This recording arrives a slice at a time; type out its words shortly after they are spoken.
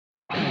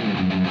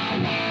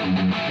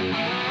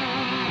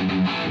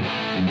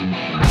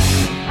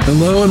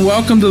Hello and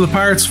welcome to the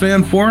Pirates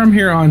Fan Forum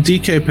here on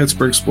DK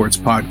Pittsburgh Sports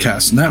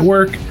Podcast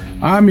Network.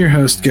 I'm your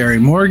host, Gary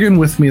Morgan.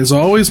 With me, as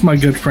always, my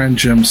good friend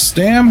Jim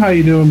Stamm. How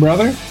you doing,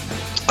 brother?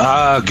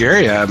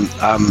 Gary, I'm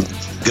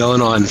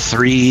going on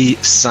 3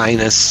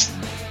 sinus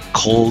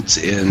colds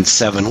in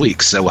 7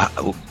 weeks,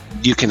 so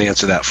you can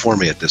answer that for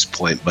me at this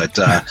point. But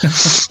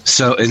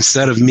so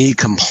instead of me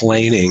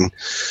complaining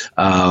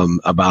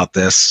about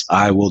this,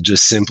 I will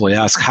just simply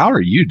ask, how are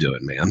you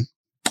doing, man?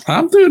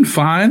 I'm doing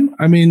fine.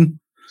 I mean,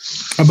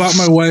 I bought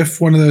my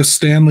wife one of those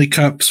Stanley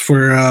Cups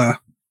for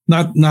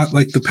not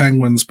like the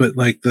Penguins, but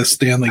like the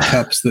Stanley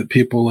Cups that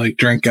people like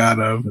drink out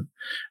of.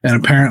 And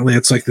apparently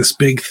it's like this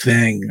big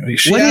thing. I mean,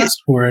 she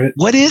asked for it.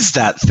 What is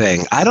that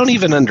thing? I don't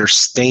even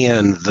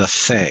understand the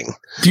thing.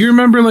 Do you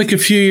remember like a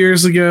few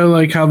years ago,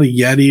 like how the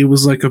Yeti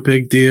was like a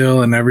big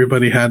deal and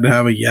everybody had to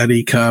have a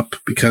Yeti cup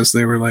because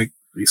they were like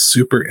these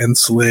super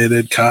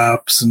insulated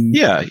cups? And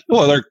yeah,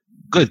 well, they're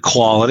good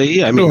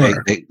quality. I mean,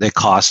 sure. they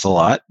cost a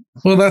lot.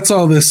 Well, that's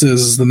all this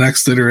is the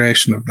next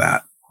iteration of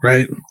that,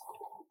 right?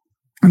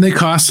 And they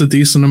cost a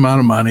decent amount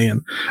of money.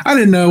 And I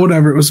didn't know,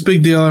 whatever. It was a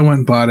big deal. I went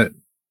and bought it.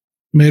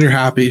 Made her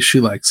happy. She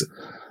likes it.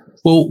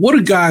 Well, what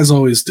do guys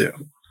always do?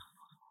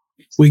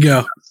 We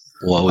go,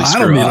 I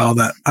don't need all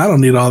that. I don't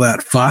need all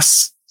that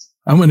fuss.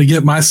 I'm going to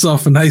get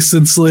myself a nice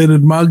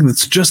insulated mug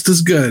that's just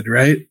as good,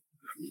 right?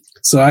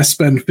 So I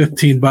spend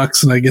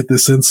 $15 and I get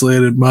this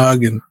insulated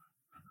mug, and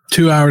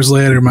 2 hours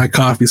later, my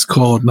coffee's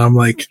cold, and I'm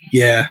like,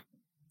 yeah.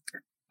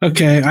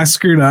 Okay, I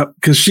screwed up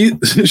because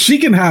she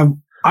can have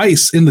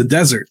ice in the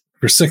desert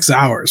for 6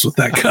 hours with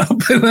that cup.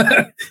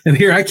 And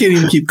here I can't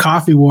even keep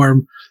coffee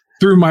warm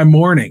through my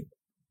morning.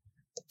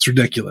 It's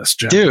ridiculous,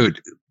 Jeff. Dude,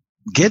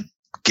 get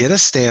a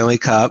Stanley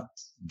Cup,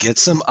 get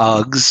some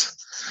Uggs,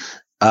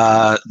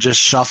 just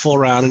shuffle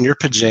around in your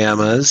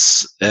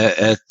pajamas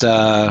at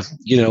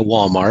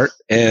Walmart,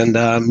 and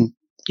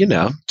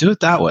do it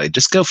that way.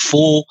 Just go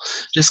full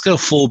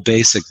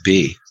basic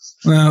B.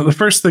 Now, the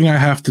first thing I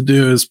have to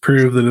do is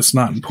prove that it's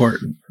not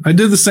important. I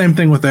did the same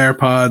thing with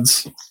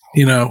AirPods.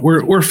 You know,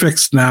 we're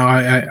fixed now.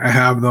 I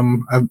have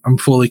them. I'm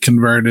fully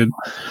converted.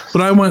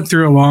 But I went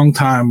through a long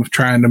time of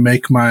trying to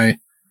make my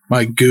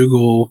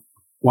Google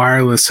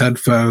wireless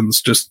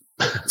headphones just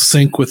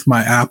sync with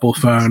my Apple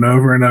phone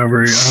over and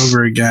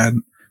over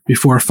again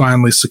before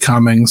finally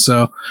succumbing.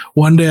 So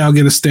one day I'll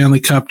get a Stanley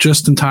Cup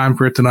just in time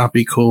for it to not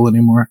be cool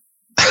anymore.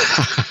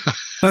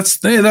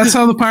 That's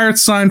how the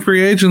Pirates sign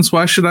free agents.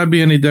 Why should I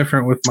be any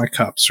different with my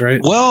cups,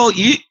 right? Well,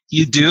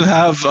 you do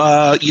have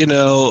a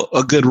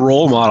good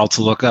role model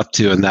to look up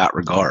to in that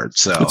regard.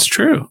 So it's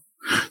true.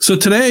 So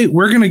today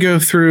we're going to go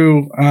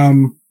through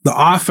the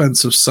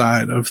offensive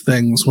side of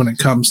things when it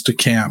comes to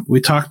camp.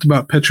 We talked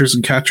about pitchers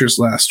and catchers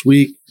last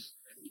week,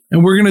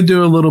 and we're going to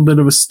do a little bit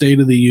of a state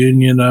of the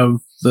union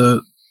of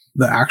the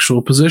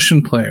actual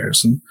position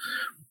players. And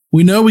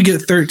we know we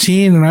get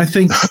 13, and I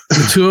think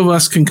the two of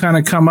us can kind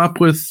of come up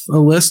with a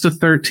list of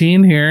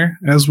 13 here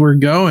as we're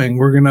going.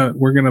 We're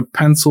gonna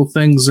pencil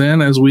things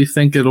in as we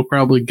think it'll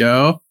probably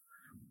go,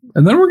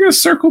 and then we're gonna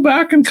circle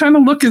back and kind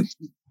of look at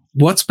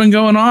what's been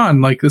going on,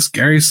 like this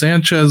Gary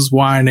Sanchez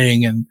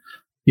whining, and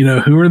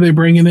who are they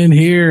bringing in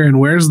here, and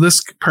where's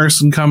this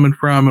person coming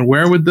from, and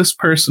where would this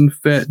person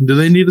fit, and do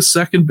they need a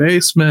second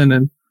baseman?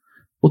 And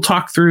we'll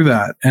talk through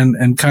that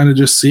and kind of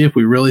just see if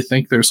we really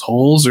think there's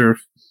holes, or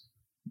if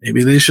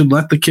maybe they should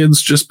let the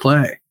kids just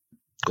play.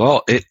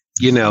 Well,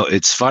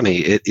 it's funny.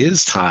 It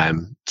is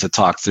time to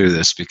talk through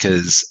this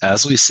because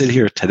as we sit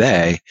here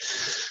today,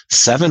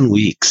 7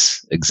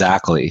 weeks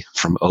exactly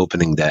from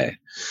opening day.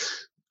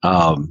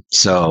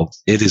 So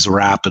it is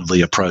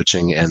rapidly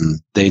approaching, and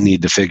they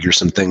need to figure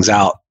some things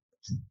out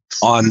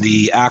on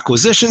the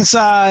acquisition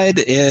side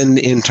and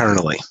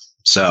internally.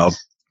 So.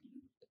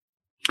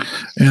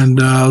 And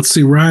let's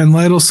see. Ryan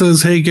Lytle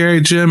says, "Hey,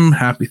 Gary, Jim,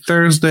 happy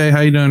Thursday.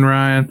 How you doing,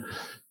 Ryan?"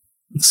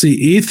 Let's see.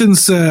 Ethan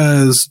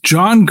says,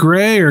 John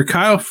Gray or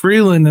Kyle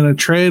Freeland in a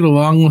trade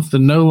along with the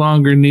no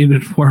longer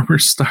needed former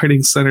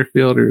starting center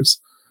fielders.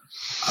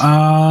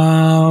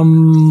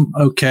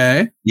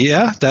 Okay.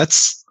 Yeah,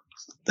 that's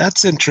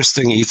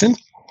interesting, Ethan.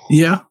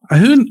 Yeah.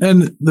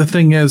 And the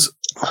thing is,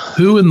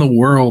 who in the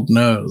world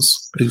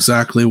knows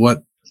exactly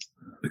what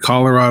the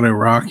Colorado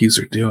Rockies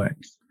are doing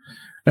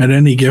at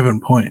any given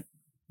point?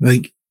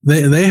 Like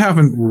they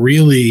haven't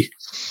really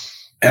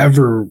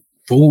ever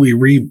fully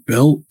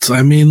rebuilt.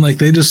 I mean, like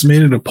they just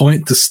made it a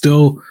point to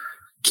still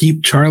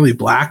keep Charlie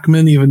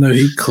Blackmon, even though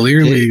he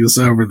clearly is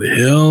over the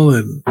hill.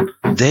 And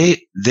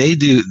they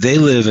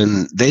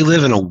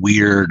live in a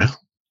weird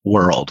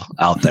world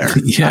out there.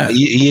 Yeah,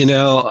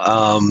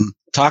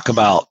 talk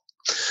about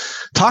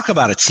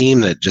a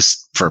team that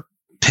just for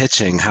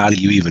pitching, how do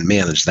you even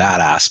manage that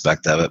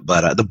aspect of it?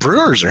 But the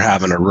Brewers are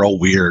having a real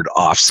weird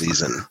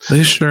offseason.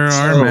 They sure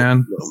are,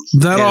 man.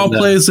 That all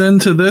plays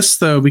into this,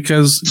 though,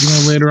 because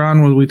later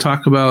on when we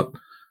talk about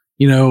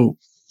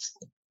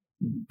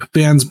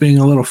fans being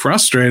a little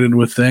frustrated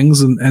with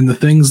things and the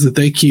things that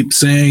they keep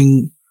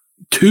saying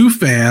to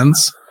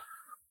fans,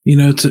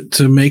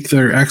 to make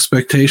their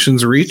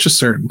expectations reach a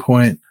certain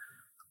point.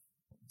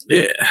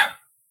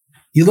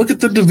 You look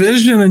at the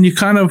division and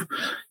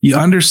you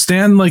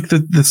understand like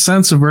the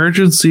sense of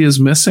urgency is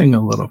missing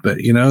a little bit,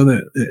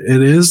 that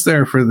it is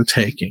there for the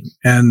taking,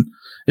 and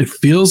it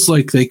feels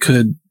like they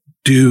could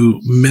do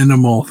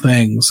minimal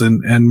things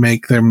and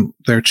make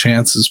their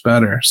chances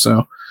better.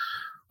 So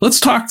let's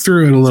talk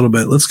through it a little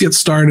bit. Let's get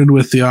started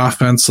with the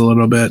offense a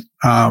little bit.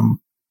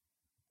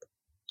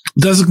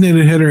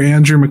 Designated hitter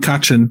Andrew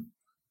McCutchen,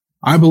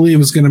 I believe,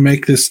 is going to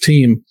make this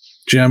team.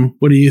 Jim,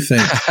 what do you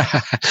think?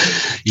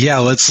 Yeah,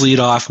 let's lead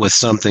off with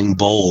something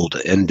bold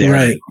and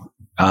daring.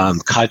 Right.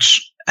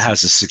 Kutch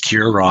has a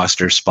secure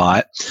roster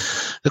spot.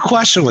 The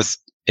question with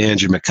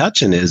Andrew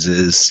McCutchen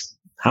is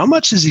how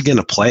much is he going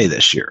to play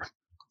this year?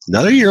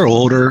 Another year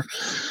older.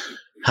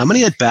 How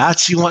many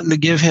at-bats you wanting to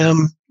give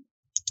him?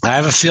 I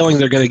have a feeling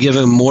they're going to give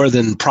him more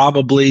than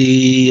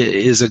probably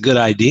is a good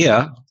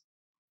idea.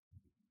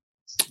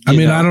 I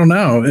don't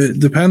know. It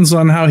depends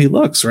on how he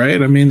looks,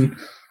 right? I mean,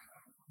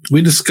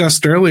 we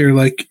discussed earlier,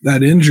 like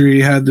that injury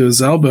he had to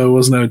his elbow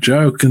was no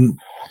joke. And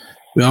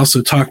we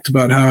also talked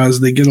about how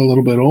as they get a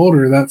little bit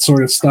older, that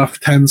sort of stuff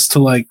tends to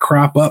like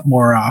crop up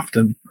more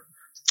often,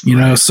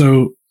 know,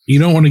 so you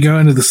don't want to go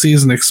into the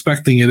season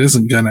expecting it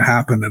isn't going to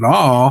happen at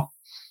all.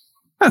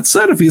 That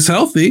said, if he's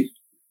healthy,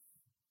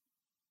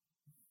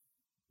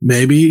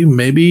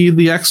 maybe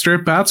the extra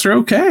at bats are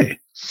okay.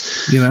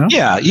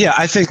 Yeah.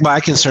 I think my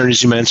concern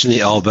is you mentioned the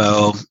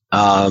elbow.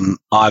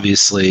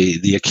 Obviously,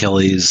 the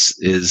Achilles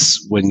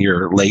is when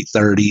you're late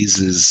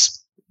 30s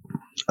is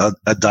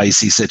a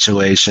dicey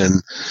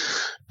situation.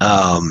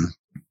 I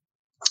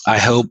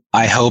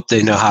hope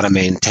they know how to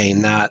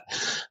maintain that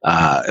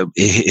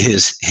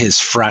his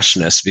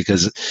freshness,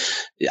 because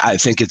I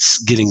think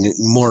it's getting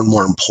more and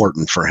more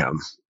important for him.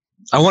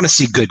 I want to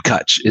see good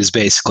Kutch is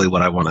basically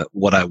what I want.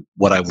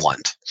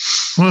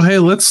 Well, hey,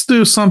 let's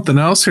do something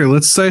else here.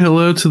 Let's say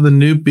hello to the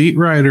new beat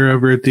writer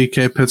over at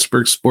DK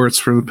Pittsburgh Sports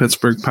for the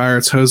Pittsburgh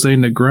Pirates, Jose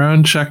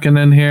Negron, checking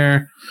in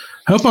here.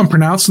 Hope I'm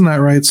pronouncing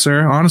that right,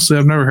 sir. Honestly,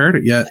 I've never heard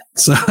it yet,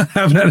 so I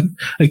haven't had an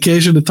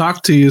occasion to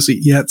talk to you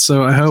yet.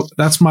 So I hope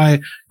that's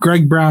my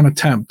Greg Brown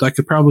attempt. I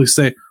could probably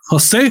say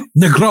Jose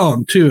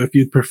Negron too, if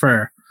you'd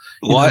prefer.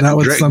 What?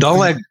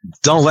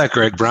 Don't let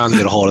Greg Brown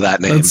get a hold of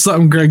that name. That's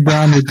something Greg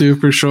Brown would do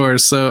for sure.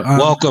 So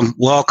welcome.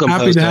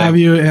 Happy Jose. to have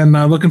you, and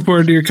looking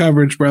forward to your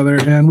coverage, brother.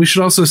 And we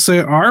should also say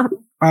our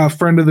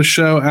friend of the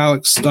show,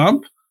 Alex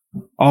Stump,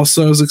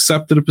 also has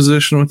accepted a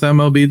position with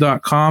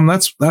MLB.com.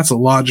 That's a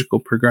logical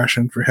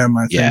progression for him,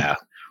 I think. Yeah.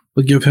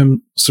 We'll give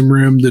him some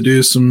room to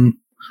do some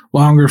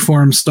longer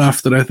form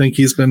stuff that I think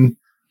he's been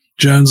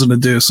jonesing to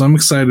do. So I'm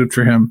excited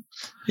for him.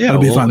 Yeah,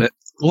 it'll be fun.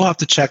 We'll have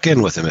to check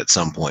in with him at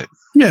some point.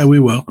 Yeah, we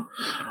will.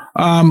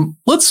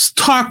 Let's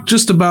talk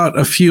just about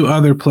a few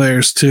other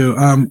players too.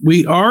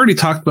 We already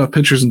talked about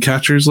pitchers and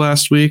catchers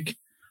last week,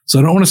 so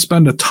I don't want to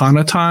spend a ton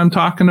of time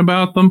talking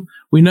about them.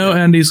 We know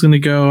Andy's going to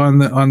go on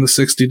the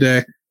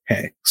 60-day.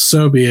 Hey,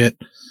 so be it.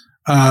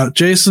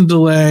 Jason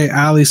DeLay,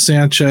 Ali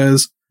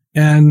Sanchez,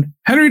 and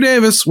Henry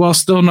Davis, while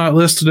still not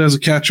listed as a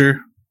catcher,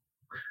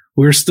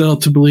 we're still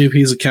to believe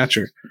he's a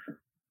catcher.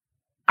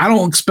 I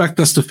don't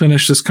expect us to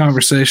finish this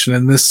conversation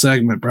in this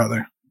segment,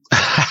 brother.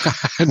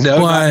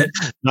 No, but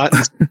not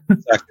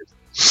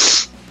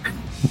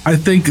I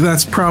think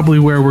that's probably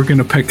where we're going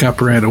to pick up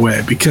right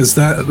away, because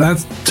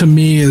that to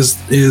me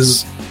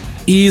is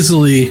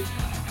easily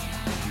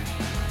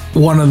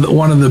one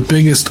of the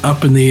biggest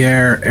up in the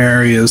air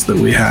areas that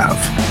we have.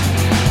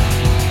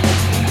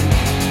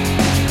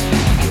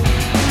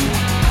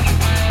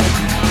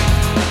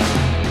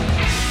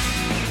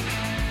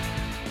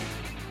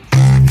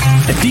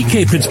 At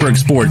DK Pittsburgh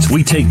Sports,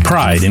 we take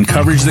pride in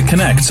coverage that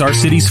connects our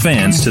city's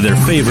fans to their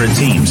favorite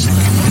teams.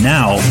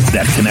 Now,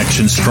 that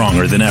connection's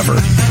stronger than ever.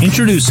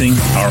 Introducing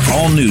our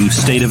all-new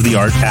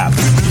state-of-the-art app.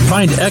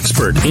 Find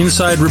expert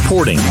inside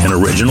reporting and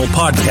original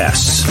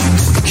podcasts.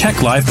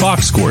 Check live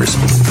box scores.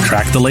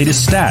 Track the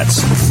latest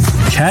stats.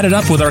 Chat it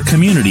up with our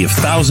community of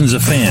thousands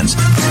of fans,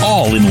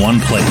 all in one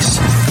place.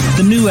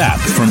 The new app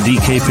from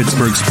DK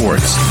Pittsburgh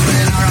Sports.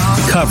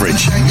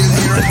 Coverage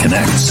that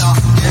connects.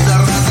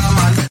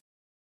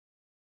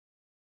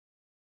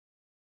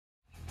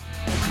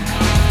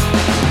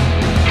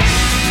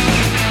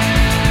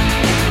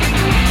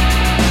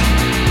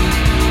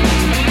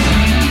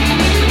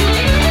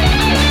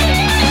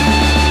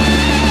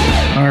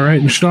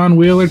 And Sean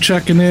Wheeler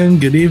checking in.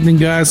 Good evening,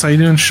 guys. How you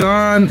doing,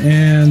 Sean?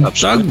 And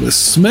Douglas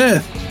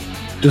Smith,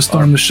 just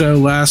on the show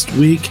last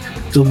week.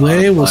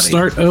 Delay will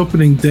start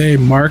opening day.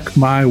 Mark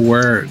my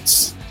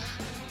words.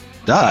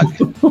 Doug.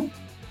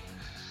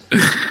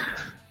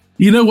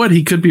 You know what?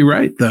 He could be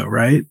right, though,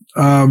 right?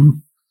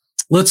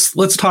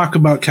 Let's talk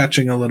about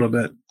catching a little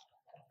bit.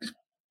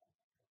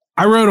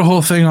 I wrote a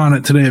whole thing on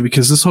it today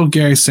because this whole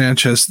Gary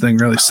Sanchez thing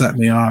really set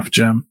me off,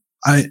 Jim.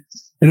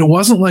 And it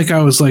wasn't like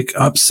I was like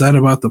upset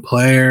about the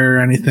player or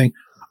anything.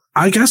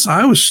 I guess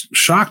I was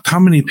shocked how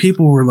many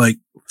people were like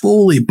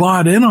fully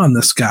bought in on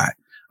this guy.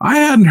 I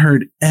hadn't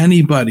heard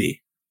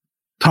anybody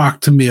talk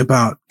to me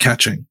about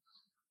catching.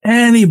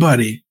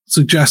 Anybody.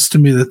 suggests to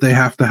me that they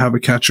have to have a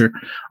catcher.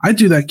 I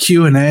do that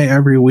Q&A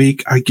every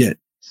week. I get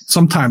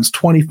sometimes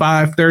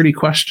 25, 30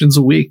 questions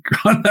a week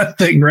on that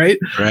thing, right?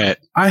 Right.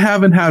 I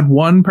haven't had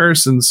one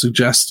person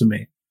suggest to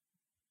me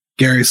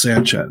Gary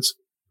Sanchez.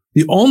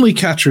 The only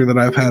catcher that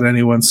I've had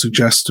anyone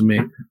suggest to me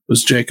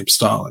was Jacob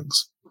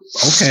Stallings.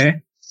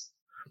 Okay.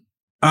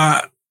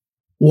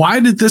 Why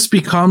did this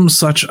become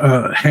such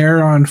a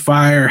hair on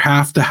fire,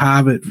 have to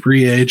have it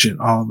free agent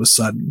all of a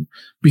sudden?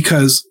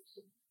 Because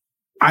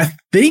I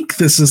think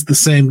this is the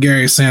same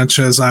Gary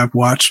Sanchez I've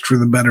watched for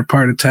the better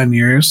part of 10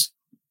 years.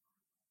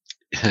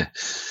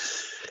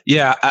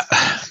 Yeah.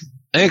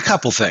 A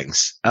couple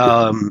things.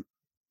 I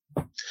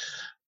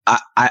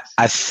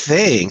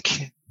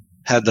think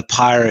had the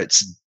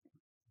Pirates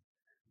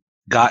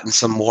gotten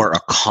some more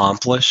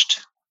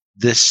accomplished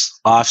this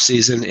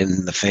offseason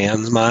in the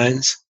fans'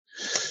 minds,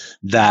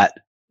 that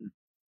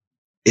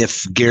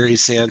if Gary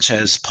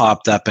Sanchez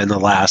popped up in the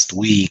last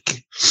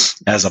week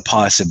as a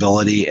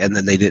possibility and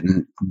then they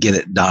didn't get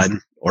it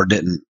done or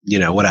didn't,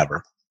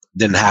 whatever,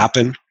 didn't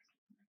happen,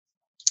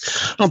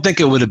 I don't think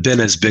it would have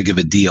been as big of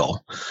a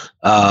deal.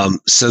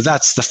 So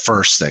that's the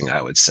first thing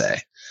I would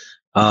say.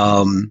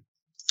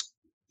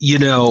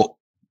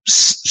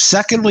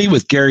 Secondly,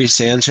 with Gary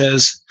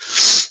Sanchez,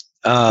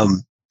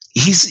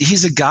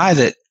 he's a guy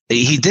that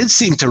he did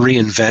seem to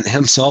reinvent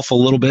himself a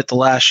little bit the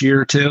last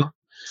year or two.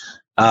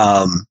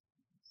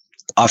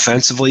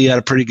 Offensively, he had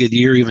a pretty good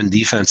year. Even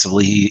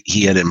defensively,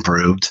 he had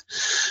improved.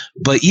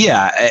 But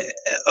yeah,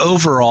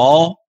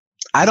 overall,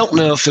 I don't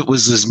know if it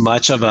was as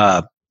much of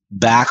a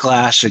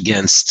backlash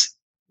against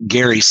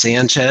Gary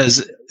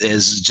Sanchez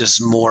as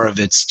just more of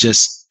it's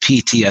just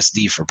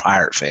PTSD for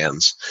Pirate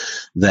fans,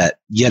 that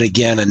yet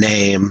again a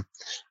name,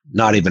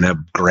 not even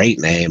a great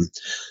name,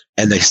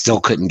 and they still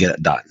couldn't get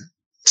it done.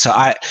 So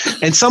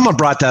and someone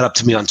brought that up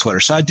to me on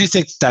Twitter. So I do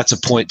think that's a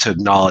point to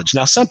acknowledge.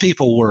 Now, some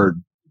people were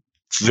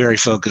very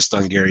focused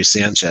on Gary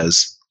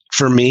Sanchez.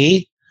 For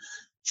me,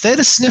 if they'd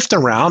have sniffed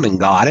around and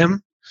got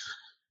him,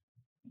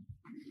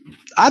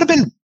 I'd have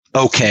been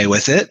okay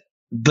with it.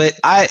 But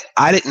I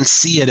didn't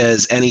see it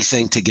as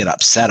anything to get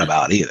upset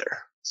about either.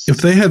 If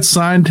they had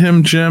signed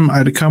him, Jim,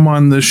 I'd have come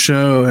on this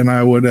show and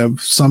I would have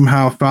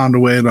somehow found a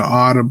way to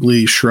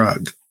audibly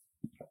shrug.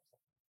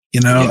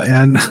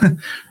 And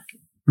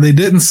they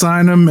didn't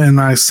sign him, and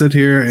I sit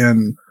here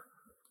and,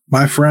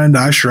 my friend,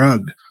 I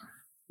shrug.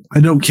 I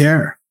don't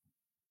care.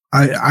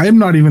 I'm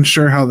not even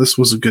sure how this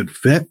was a good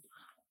fit.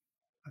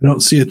 I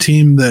don't see a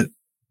team that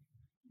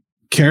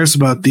cares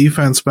about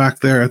defense back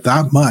there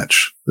that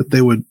much that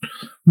they would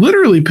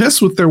literally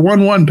piss with their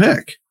 1-1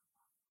 pick.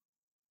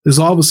 Is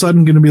all of a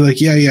sudden going to be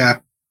like, yeah,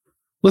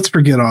 let's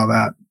forget all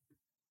that.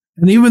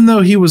 And even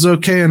though he was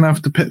okay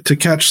enough to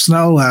catch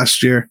Snell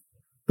last year,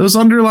 those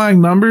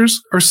underlying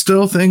numbers are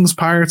still things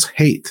Pirates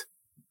hate.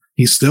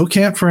 He still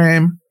can't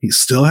frame. He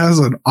still has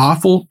an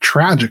awful,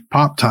 tragic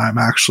pop time,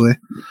 actually.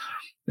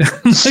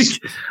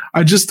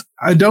 I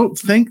don't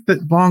think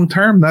that long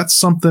term that's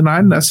something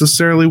I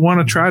necessarily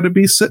want to try to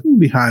be sitting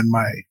behind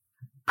my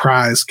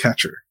prize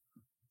catcher.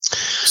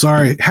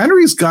 Sorry,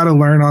 Henry's got to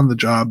learn on the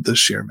job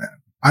this year, man.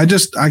 I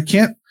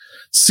can't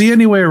see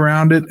any way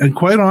around it. And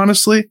quite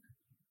honestly,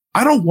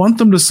 I don't want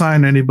them to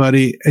sign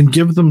anybody and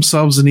give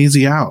themselves an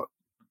easy out.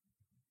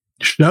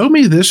 Show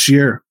me this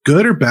year,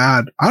 good or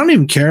bad. I don't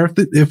even care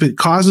if it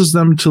causes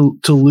them to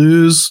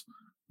lose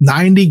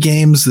 90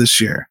 games this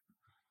year.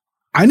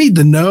 I need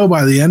to know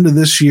by the end of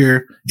this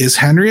year, is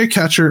Henry a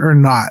catcher or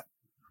not?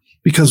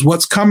 Because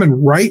what's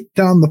coming right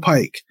down the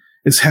pike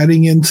is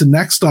heading into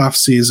next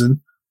offseason,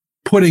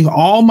 putting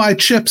all my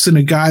chips in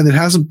a guy that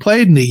hasn't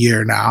played in a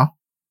year now,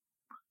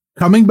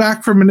 coming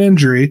back from an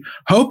injury,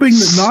 hoping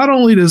that not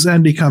only does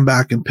Endy come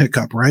back and pick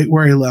up right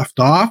where he left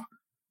off,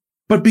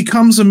 but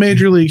becomes a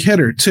major league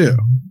hitter too.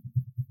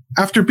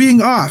 After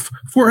being off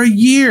for a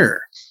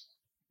year.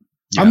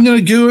 Yeah. I'm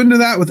going to go into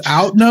that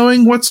without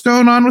knowing what's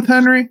going on with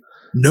Henry?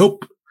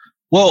 Nope.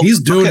 Well, he's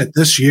doing it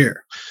this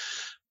year.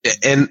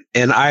 And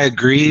I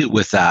agree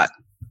with that.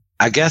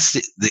 I guess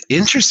the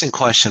interesting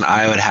question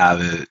I would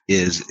have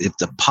is if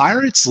the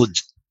Pirates'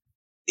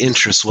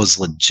 interest was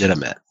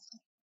legitimate,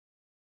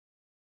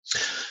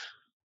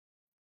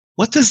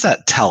 what does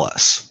that tell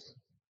us?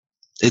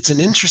 It's an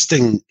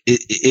interesting,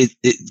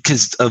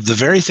 because of the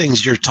very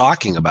things you're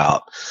talking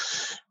about,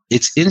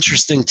 it's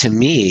interesting to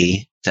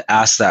me to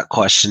ask that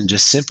question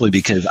just simply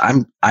because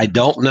I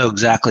don't know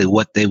exactly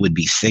what they would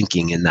be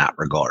thinking in that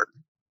regard.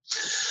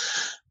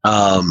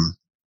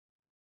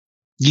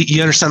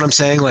 You understand what I'm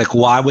saying? Like,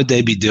 why would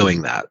they be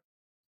doing that?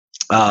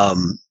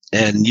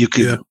 And you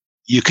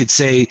could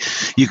say,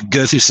 you could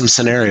go through some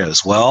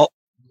scenarios. Well,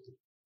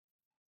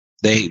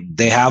 they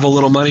have a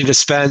little money to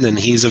spend and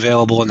he's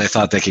available and they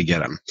thought they could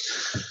get him.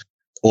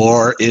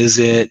 Or is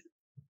it,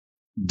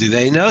 do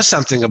they know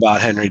something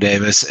about Henry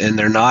Davis and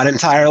they're not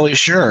entirely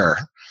sure?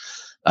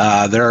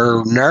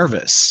 They're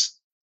nervous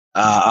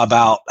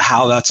about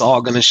how that's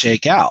all going to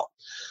shake out.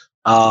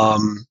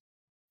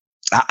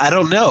 I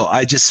don't know.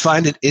 I just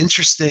find it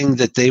interesting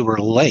that they were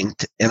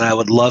linked, and I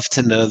would love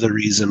to know the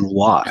reason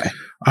why.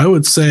 I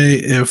would say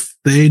if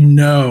they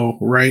know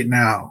right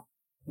now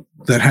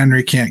that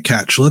Henry can't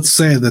catch, let's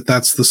say that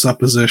that's the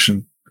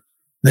supposition.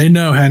 They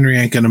know Henry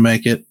ain't going to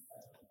make it.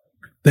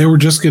 They were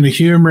just going to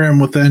humor him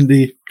with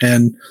Endy,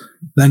 and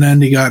then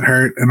Endy got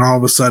hurt, and all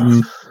of a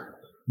sudden,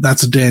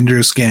 that's a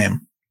dangerous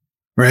game,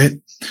 right?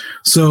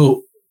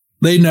 So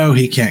they know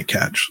he can't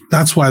catch.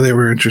 That's why they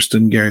were interested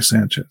in Gary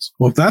Sanchez.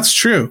 Well, if that's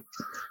true,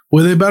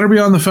 well, they better be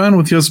on the phone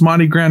with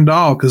Yasmani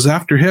Grandal, because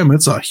after him,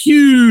 it's a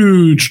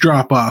huge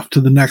drop-off to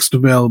the next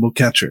available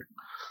catcher.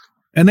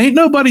 And ain't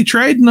nobody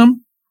trading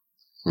them.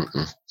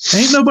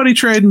 Ain't nobody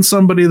trading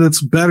somebody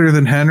that's better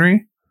than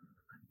Henry.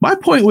 My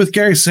point with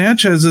Gary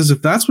Sanchez is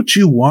if that's what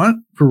you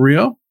want for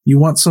real, you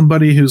want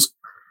somebody who's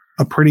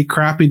a pretty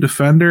crappy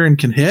defender and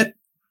can hit,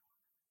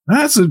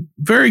 that's a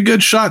very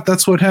good shot.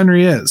 That's what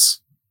Henry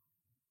is.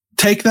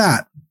 Take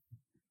that.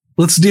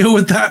 Let's deal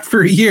with that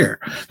for a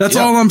year. That's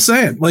all I'm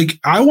saying. Like,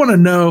 I want to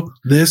know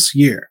this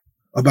year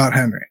about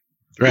Henry,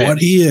 what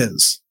he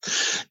is.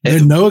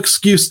 There's no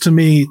excuse to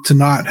me to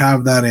not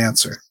have that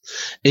answer.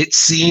 It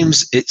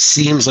seems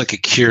like a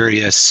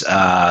curious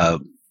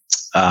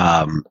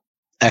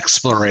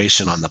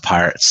exploration on the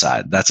Pirates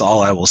side. That's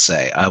all I will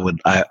say. I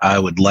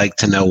would like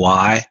to know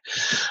why.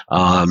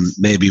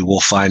 Maybe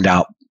we'll find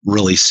out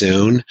really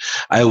soon.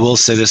 I will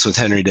say this with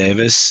Henry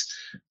Davis.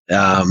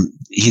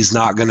 He's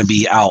not going to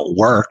be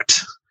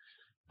outworked.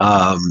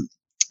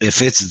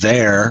 If it's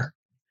there,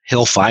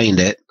 he'll find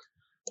it.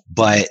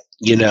 But,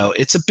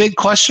 it's a big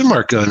question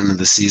mark going into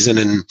the season.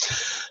 And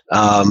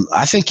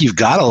I think you've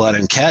got to let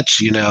him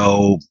catch,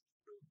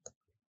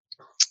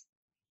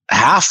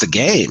 half the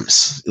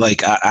games.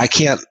 Like, I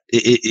can't,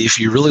 if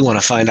you really want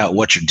to find out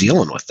what you're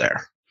dealing with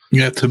there.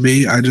 Yeah, to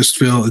me, I just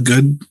feel a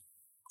good,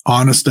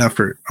 honest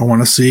effort. I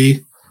want to see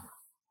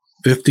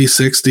 50,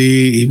 60,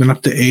 even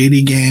up to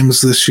 80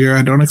 games this year.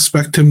 I don't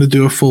expect him to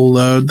do a full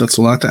load. That's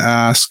a lot to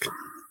ask.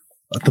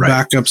 Let the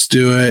backups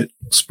do it.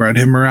 Spread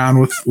him around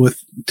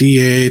with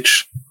DH.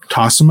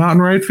 Toss him out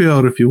in right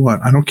field if you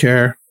want. I don't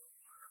care.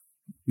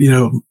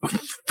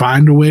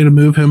 Find a way to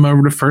move him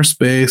over to first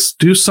base.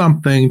 Do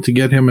something to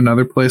get him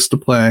another place to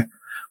play.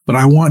 But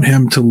I want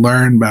him to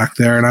learn back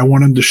there, and I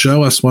want him to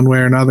show us one way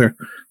or another.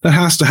 That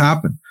has to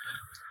happen.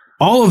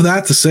 All of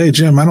that to say,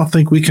 Jim, I don't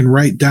think we can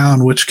write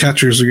down which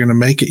catchers are going to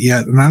make it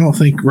yet. And I don't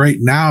think right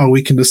now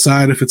we can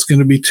decide if it's going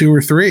to be 2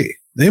 or 3.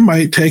 They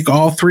might take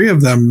all 3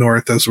 of them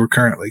north as we're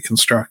currently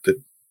constructed.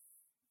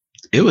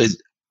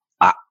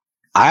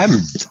 I'm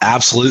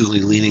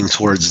absolutely leaning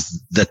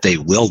towards that they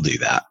will do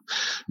that.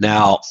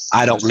 Now,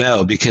 I don't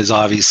know, because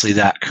obviously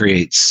that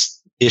creates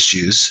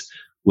issues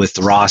with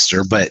the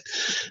roster, but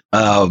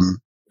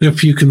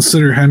if you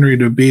consider Henry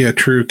to be a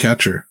true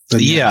catcher.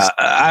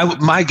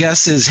 My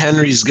guess is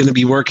Henry's going to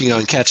be working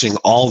on catching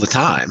all the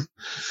time.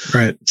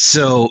 Right.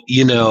 So,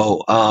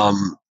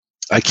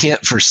 I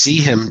can't foresee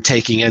him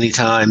taking any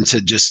time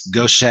to just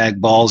go shag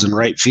balls in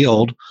right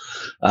field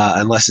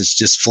unless it's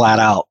just flat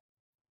out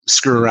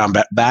screw around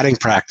batting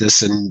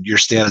practice and you're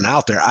standing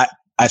out there.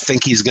 I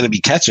think he's going to be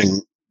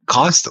catching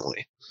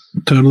constantly.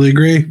 Totally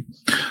agree.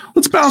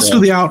 Let's bounce to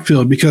the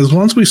outfield, because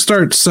once we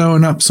start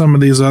sewing up some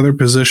of these other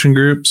position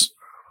groups,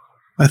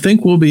 I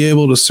think we'll be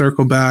able to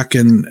circle back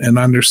and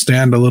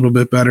understand a little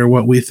bit better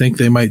what we think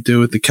they might do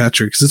with the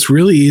catcher. Because it's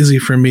really easy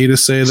for me to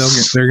say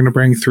they're going to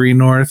bring 3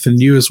 north, and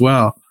you as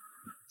well.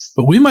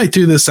 But we might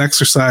do this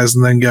exercise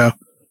and then go,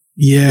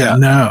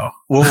 no.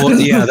 Well,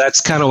 yeah,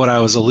 that's kind of what I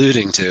was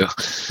alluding to.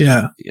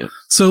 Yeah.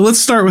 So let's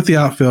start with the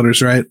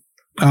outfielders, right?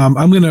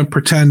 I'm going to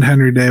pretend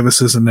Henry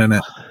Davis isn't in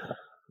it.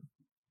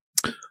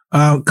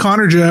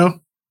 Connor Joe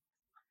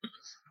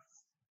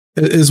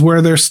is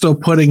where they're still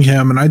putting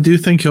him, and I do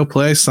think he'll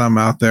play some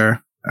out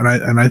there,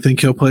 and I think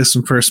he'll play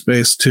some first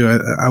base too.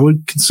 I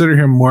would consider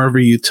him more of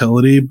a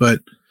utility, but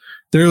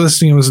they're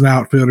listing him as an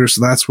outfielder,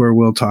 so that's where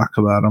we'll talk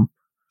about him.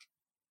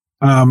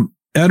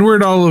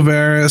 Edward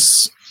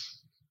Olivares,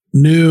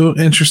 new,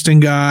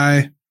 interesting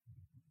guy.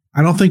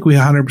 I don't think we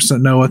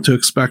 100% know what to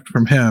expect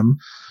from him.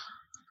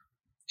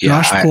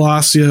 Josh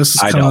Palacios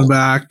is coming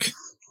back.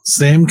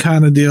 Same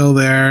kind of deal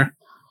there.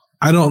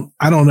 I don't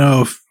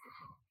know if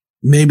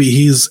maybe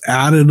he's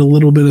added a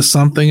little bit of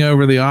something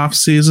over the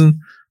offseason.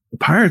 The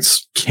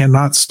Pirates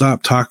cannot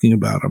stop talking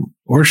about him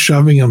or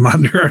shoving him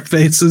under our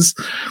faces.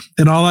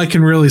 And all I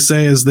can really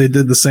say is they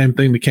did the same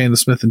thing to Kane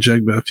Smith and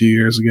Jigba a few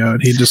years ago,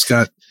 and he just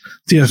got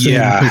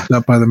TFA picked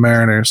up by the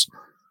Mariners.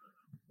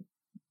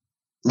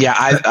 Yeah,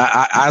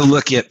 I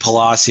look at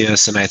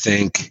Palacios and I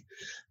think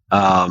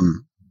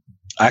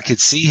I could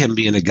see him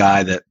being a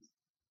guy that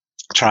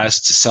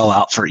tries to sell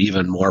out for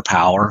even more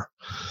power,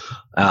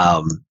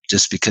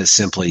 just because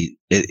simply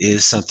it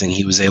is something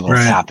he was able to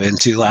tap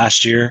into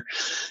last year.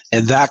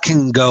 And that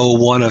can go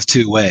one of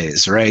 2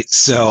 ways, right?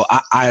 So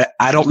I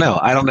don't know.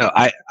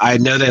 I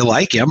know they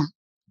like him,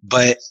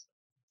 but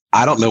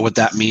I don't know what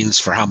that means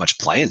for how much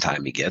playing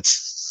time he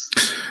gets.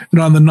 And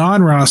on the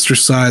non-roster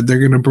side, they're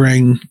going to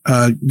bring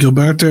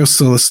Gilberto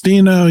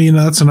Celestino.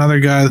 That's another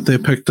guy that they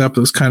picked up that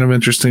was kind of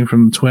interesting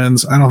from the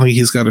Twins. I don't think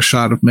he's got a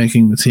shot of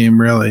making the team,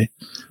 really,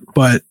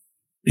 but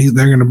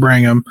they're going to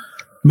bring him.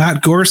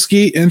 Matt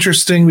Gorski,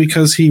 interesting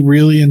because he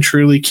really and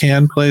truly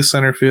can play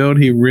center field.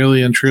 He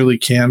really and truly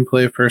can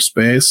play first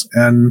base,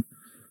 and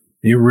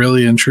he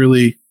really and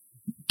truly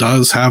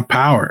does have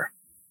power.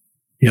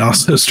 He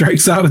also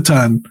strikes out a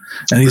ton,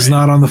 and he's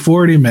not on the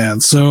 40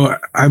 man. So,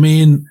 I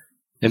mean,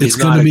 and he's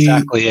not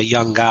exactly a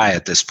young guy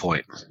at this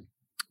point.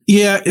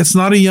 Yeah, it's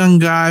not a young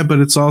guy, but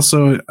it's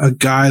also a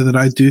guy that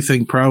I do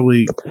think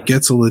probably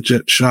gets a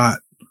legit shot.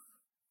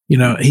 You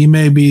know, he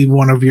may be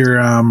one of your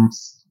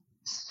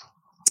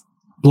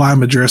Bly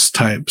Madris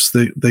types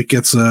that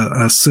gets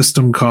a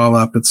system call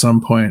up at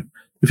some point.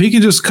 If he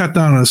can just cut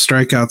down on his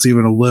strikeouts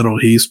even a little,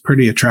 he's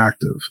pretty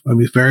attractive. I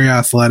mean, he's very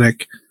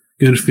athletic,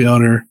 good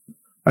fielder.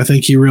 I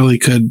think he really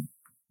could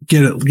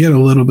get a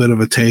little bit of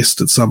a taste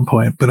at some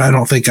point, but I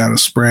don't think out of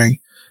spring.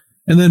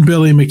 And then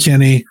Billy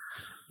McKinney,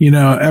 you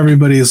know,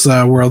 everybody's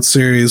World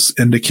Series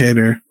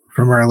indicator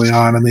from early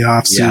on in the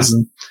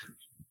offseason.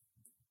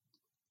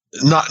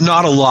 Yeah.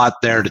 Not a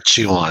lot there to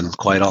chew on,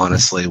 quite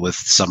honestly, with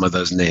some of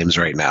those names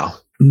right now.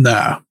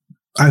 No.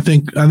 I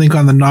think on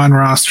the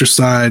non-roster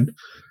side,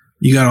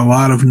 you got a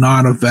lot of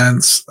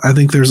non-events. I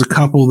think there's a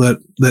couple that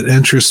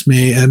interest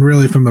me, and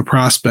really from the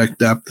prospect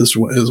depth is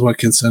what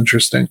gets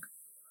interesting.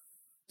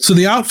 So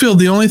the outfield,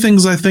 the only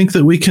things I think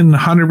that we can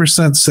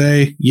 100%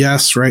 say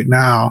yes right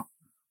now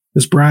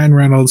is Brian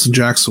Reynolds and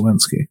Jack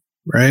Sawinski,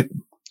 right?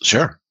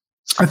 Sure.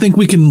 I think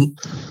we can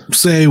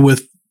say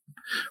with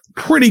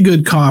pretty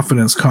good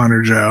confidence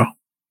Connor Joe,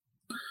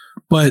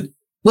 but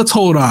let's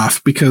hold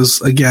off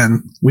because,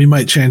 again, we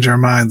might change our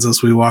minds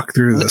as we walk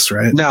through this,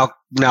 right?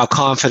 Now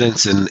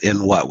confidence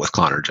in what with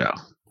Connor Joe?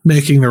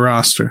 Making the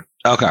roster.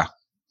 Okay.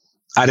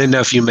 I didn't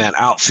know if you meant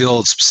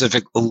outfield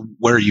specific,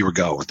 where you were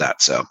going with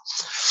that. So,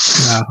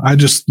 yeah, I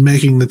just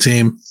making the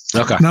team.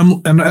 Okay.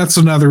 And that's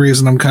another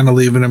reason I'm kind of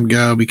leaving him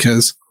go,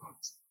 because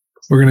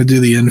we're going to do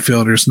the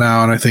infielders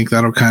now. And I think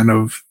that'll kind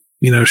of,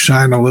 you know,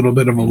 shine a little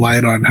bit of a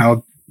light on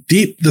how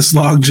deep this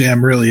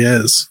logjam really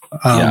is.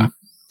 Yeah.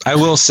 I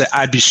will say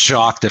I'd be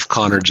shocked if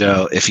Connor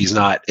Joe, if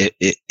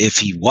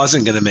he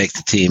wasn't going to make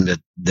the team,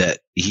 that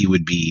he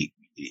would be.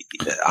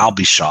 I'll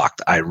be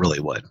shocked. I really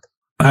would.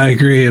 I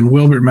agree. And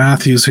Wilbert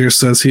Matthews here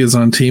says he is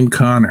on Team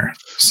Connor.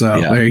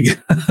 So there you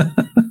go.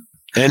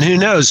 And who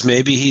knows?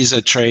 Maybe he's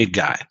a trade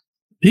guy.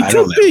 He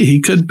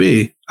could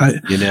be.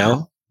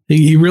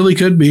 He really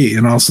could be,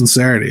 in all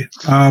sincerity.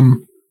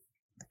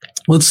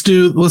 Let's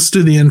do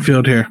the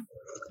infield here.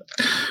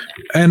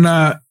 And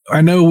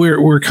I know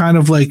we're kind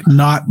of like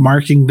not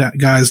marking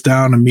guys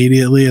down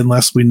immediately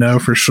unless we know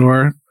for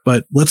sure.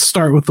 But let's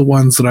start with the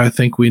ones that I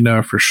think we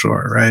know for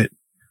sure, right?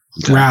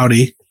 Okay.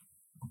 Rowdy.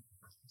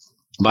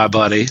 My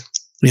buddy.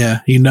 Yeah,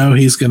 you know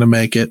he's going to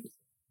make it.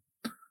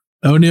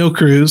 O'Neal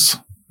Cruz.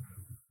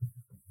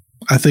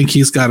 I think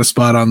he's got a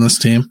spot on this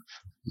team.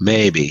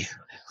 Maybe.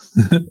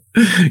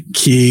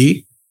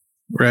 Key,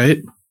 right?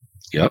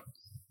 Yep.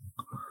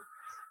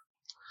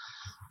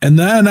 And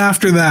then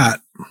after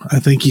that, I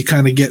think you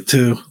kind of get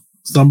to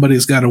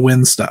somebody's got to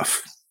win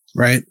stuff,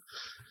 right?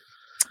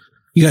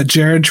 You got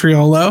Jared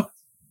Triolo,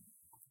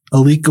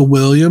 Alika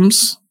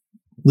Williams,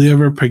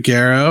 Leover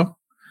Peguero,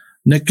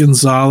 Nick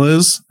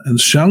Gonzalez, and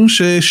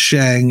Xiangxie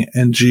Sheng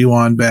and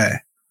Ji-Wan Bei.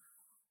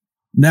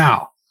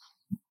 Now,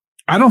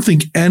 I don't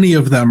think any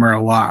of them are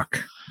a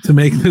lock to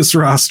make this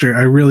roster.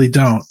 I really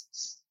don't.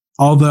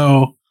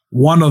 Although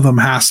one of them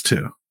has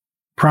to.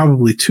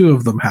 Probably two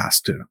of them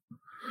has to.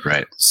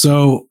 Right.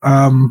 So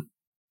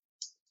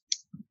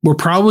we're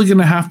probably going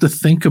to have to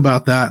think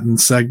about that in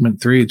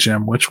segment 3,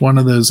 Jim. Which one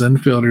of those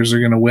infielders are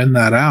going to win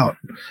that out?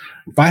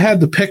 If I had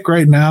to pick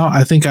right now,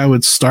 I think I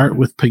would start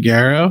with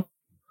Peguero.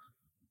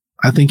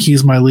 I think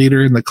he's my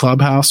leader in the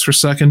clubhouse for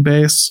second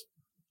base.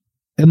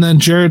 And then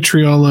Jared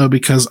Triolo,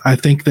 because I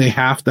think they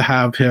have to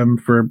have him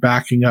for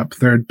backing up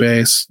third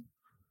base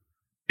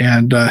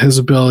and his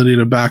ability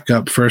to back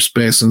up first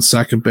base and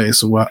second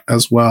base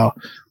as well.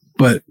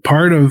 But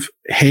part of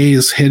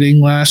Hayes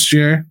hitting last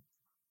year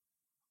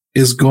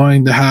is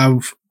going to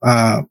have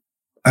an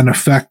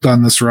effect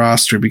on this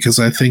roster, because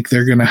I think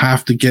they're going to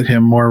have to get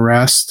him more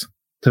rest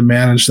to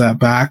manage that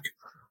back.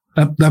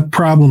 That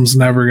problem's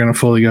never going to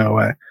fully go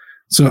away.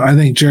 So I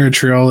think Jared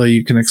Triolo,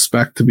 you can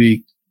expect to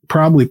be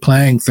probably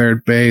playing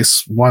third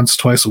base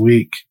twice a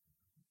week,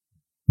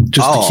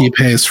 just to keep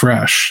Hayes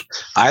fresh.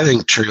 I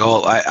think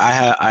Triolo.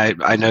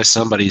 I know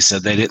somebody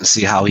said they didn't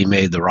see how he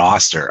made the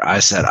roster.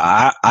 I said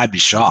I'd be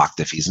shocked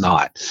if he's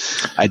not.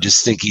 I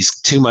just think he's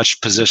too much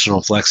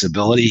positional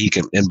flexibility. He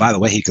can, and by the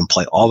way, he can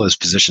play all those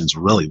positions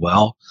really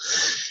well.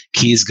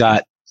 He's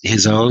got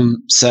his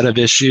own set of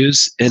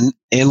issues, and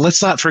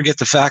let's not forget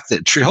the fact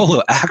that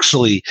Triolo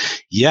actually,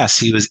 yes,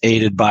 he was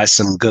aided by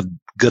some good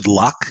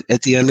luck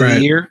at the end of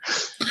the year.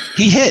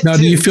 He hit. Now,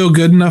 do you feel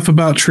good enough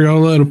about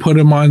Triolo to put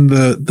him on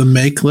the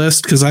make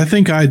list? Because I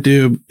think I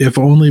do, if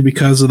only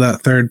because of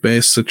that third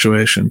base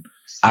situation.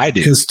 I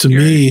do. Because to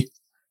me,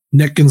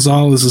 Nick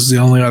Gonzalez is the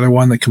only other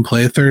one that can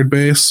play third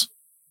base.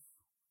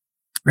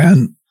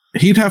 And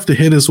he'd have to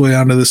hit his way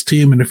onto this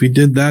team. And if he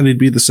did that, he'd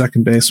be the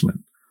second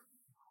baseman.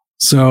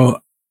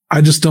 So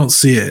I just don't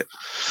see it.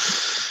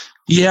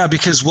 Yeah,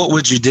 because what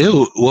would you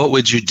do? What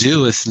would you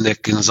do with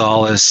Nick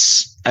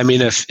Gonzalez? I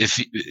mean,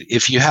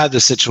 if you had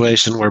the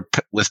situation where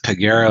with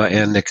Peguero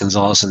and Nick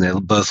Gonzalez and they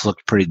both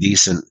looked pretty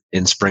decent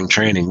in spring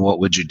training, what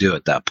would you do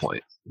at that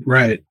point?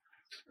 Right.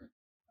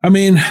 I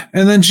mean,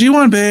 and then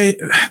Ji-Hwan Bae,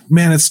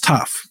 man, it's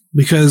tough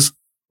because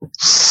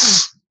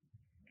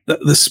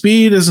the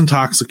speed is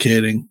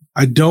intoxicating.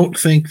 I don't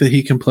think that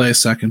he can play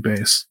second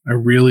base. I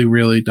really,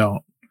 really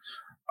don't.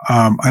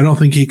 I don't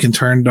think he can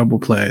turn double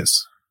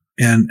plays.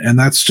 And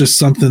that's just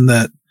something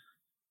that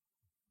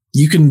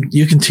you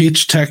can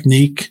teach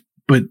technique,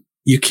 but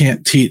you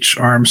can't teach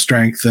arm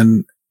strength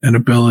and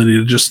ability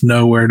to just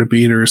know where to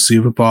be to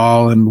receive a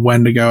ball and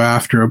when to go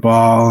after a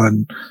ball.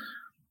 And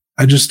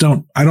I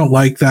don't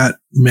like that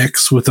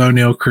mix with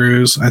O'Neal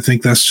Cruz. I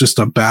think that's just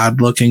a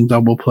bad looking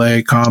double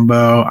play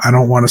combo. I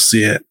don't want to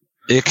see it.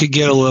 It could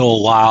get a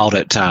little wild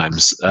at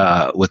times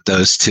with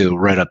those two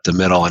right up the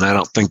middle. And I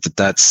don't think that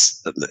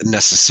that's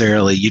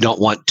necessarily, you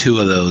don't want two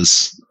of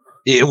those.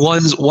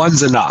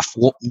 One's enough,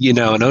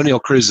 and O'Neal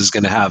Cruz is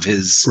going to have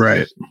his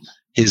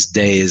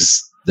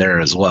days there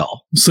as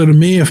well. So to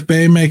me, if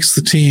Bae makes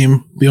the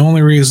team, the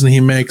only reason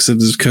he makes it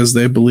is because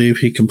they believe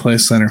he can play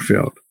center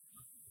field.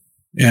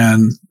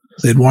 And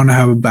they'd want to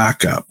have a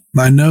backup.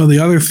 I know the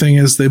other thing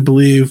is they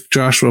believe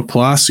Joshua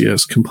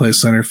Palacios can play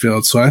center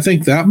field. So I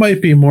think that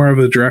might be more of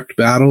a direct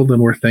battle than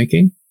we're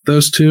thinking,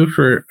 those two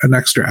for an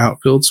extra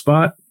outfield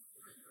spot.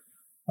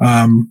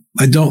 I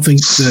don't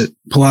think that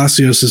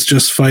Palacios is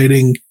just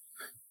fighting,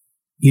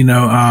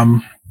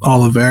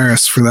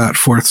 Olivares for that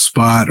fourth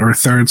spot or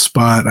third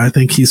spot. I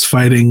think he's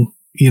fighting,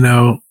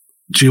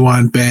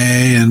 Ji-Hwan Bae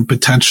and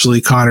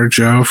potentially Connor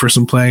Joe for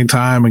some playing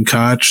time and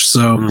Kutch.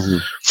 So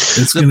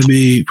it's going to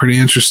be pretty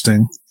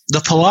interesting.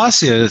 The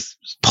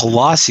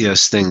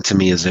Palacios thing to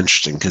me is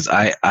interesting because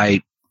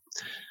I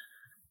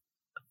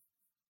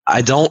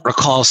don't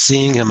recall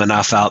seeing him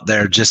enough out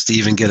there just to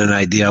even get an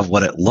idea of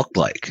what it looked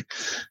like.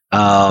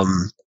 I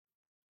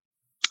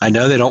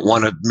know they don't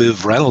want to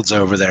move Reynolds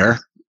over there.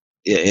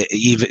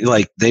 Even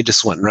like they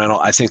just want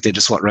Reynolds. I think they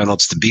just want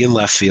Reynolds to be in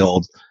left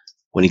field.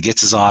 When he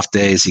gets his off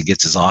days, he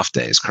gets his off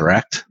days,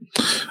 correct?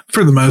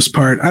 For the most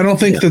part. I don't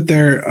think that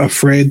they're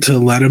afraid to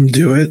let him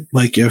do it.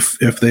 Like if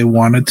they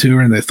wanted to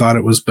and they thought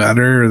it was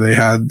better, or they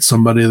had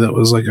somebody that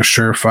was like a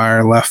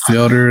surefire left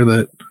fielder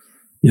that,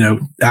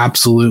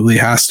 absolutely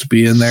has to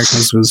be in there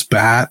because of his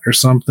bat or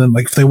something.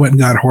 Like if they went and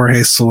got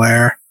Jorge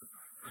Soler,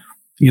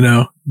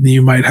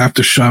 you might have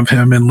to shove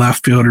him in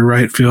left field or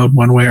right field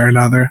one way or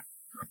another.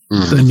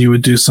 Then you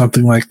would do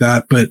something like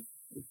that. But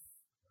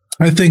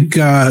I think,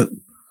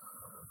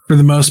 for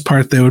the most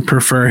part, they would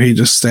prefer he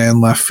just stay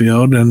in left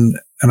field, and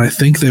I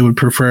think they would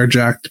prefer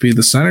Jack to be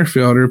the center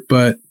fielder.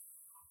 But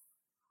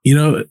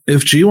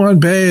if Ji-Hwan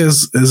Bae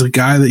is a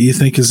guy that you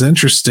think is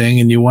interesting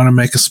and you want to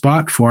make a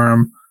spot for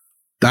him,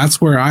 that's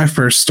where I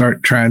first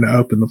start trying to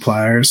open the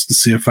pliers to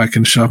see if I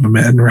can shove him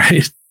in,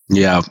 right?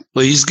 Yeah,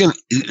 well,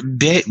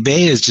 Bae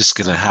is just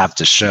gonna have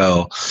to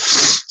show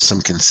some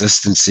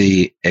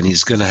consistency, and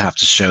he's gonna have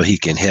to show he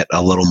can hit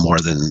a little more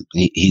than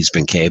he's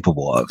been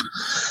capable of.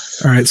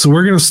 All right, so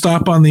we're gonna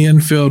stop on the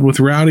infield with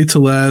Rowdy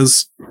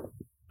Tellez,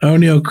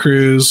 O'Neal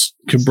Cruz,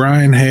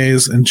 Brian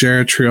Hayes, and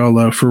Jared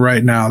Triolo for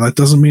right now. That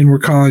doesn't mean we're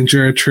calling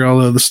Jared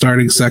Triolo the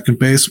starting second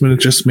baseman. It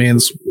just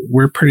means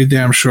we're pretty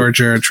damn sure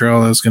Jared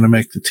Triolo is going to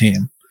make the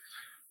team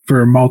for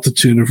a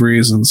multitude of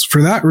reasons.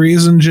 For that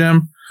reason,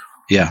 Jim,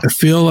 I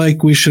feel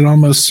like we should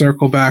almost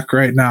circle back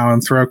right now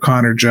and throw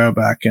Connor Joe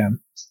back in.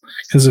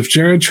 Because if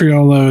Jared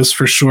Triolo is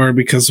for sure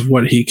because of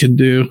what he can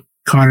do,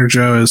 Connor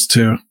Joe is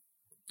too.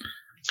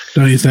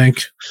 Don't you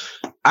think?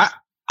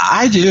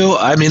 I do.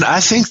 I mean, I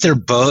think they're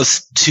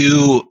both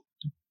too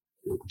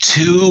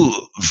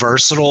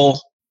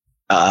versatile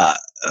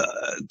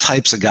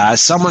types of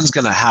guys. Someone's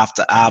going to have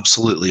to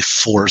absolutely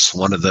force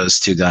one of those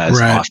two guys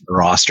off the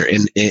roster.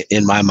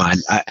 In my mind,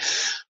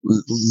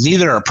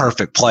 neither are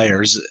perfect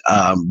players,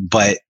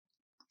 but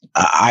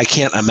I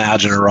can't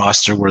imagine a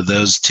roster where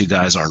those two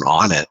guys aren't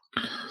on it.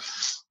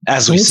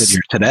 As we sit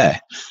here today,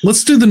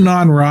 let's do the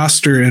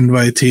non-roster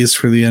invitees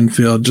for the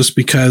infield, just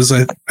because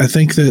I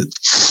think that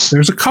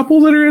there's a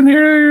couple that are in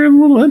here a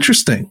little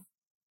interesting.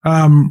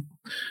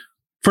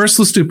 First,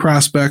 let's do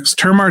prospects.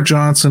 Termar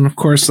Johnson, of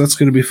course, that's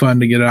going to be fun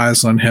to get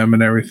eyes on him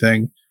and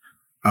everything.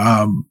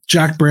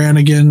 Jack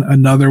Brannigan,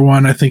 another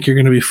one. I think you're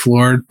going to be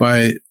floored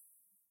by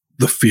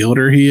the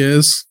fielder he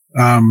is.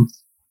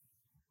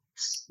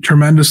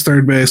 Tremendous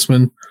third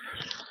baseman.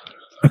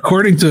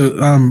 According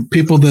to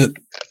people that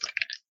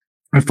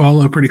I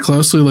follow pretty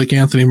closely, like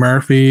Anthony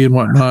Murphy and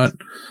whatnot,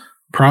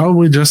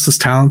 probably just as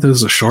talented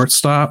as a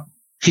shortstop.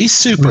 He's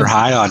super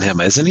high on him,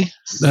 isn't he?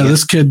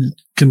 This kid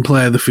can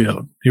play the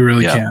field. He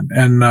really can.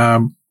 And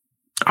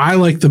I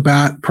like the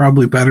bat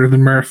probably better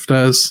than Murph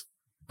does,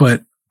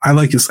 but I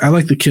like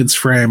the kid's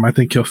frame. I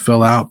think he'll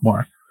fill out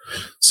more.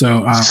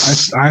 So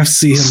I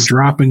see him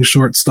dropping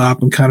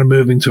shortstop and kind of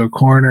moving to a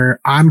corner.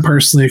 I'm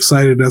personally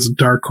excited as a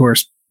dark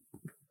horse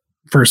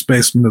first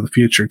baseman of the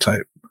future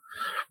type.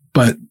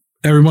 But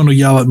everyone will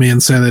yell at me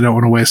and say they don't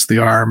want to waste the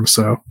arm,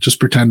 so just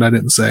pretend I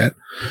didn't say it.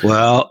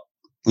 Well,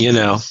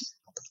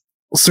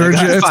 Sergio,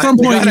 at some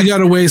point you got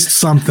to waste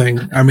something.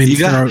 I mean, you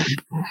got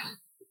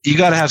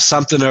to have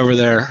something over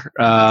there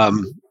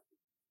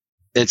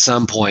at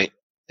some point,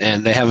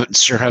 and they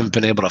haven't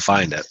been able to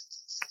find it.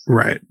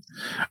 Right.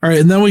 All right,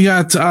 and then we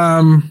got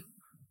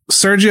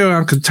Sergio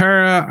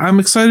Alcantara. I'm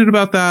excited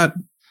about that,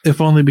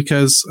 if only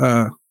because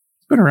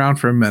it's been around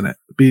for a minute.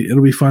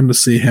 It'll be fun to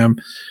see him.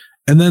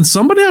 And then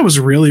somebody I was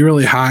really,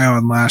 really high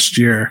on last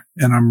year,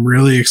 and I'm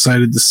really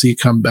excited to see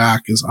come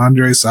back, is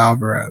Andres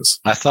Alvarez.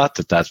 I thought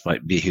that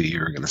might be who you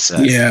were going to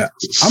say. Yeah,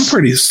 I'm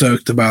pretty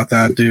stoked about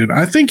that, dude.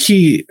 I think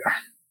he's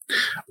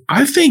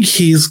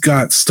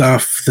got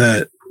stuff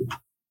that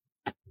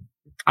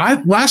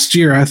last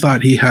year I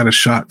thought he had a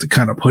shot to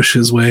kind of push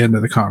his way into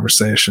the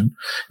conversation,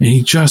 and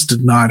he just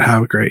did not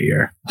have a great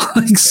year.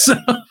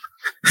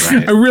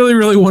 Right. I really,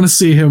 really want to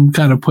see him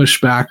kind of push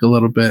back a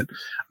little bit.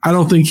 I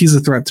don't think he's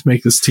a threat to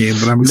make this team,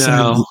 but I'm excited.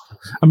 No.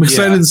 I'm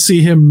excited to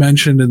see him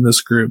mentioned in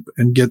this group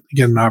and get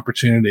an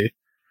opportunity.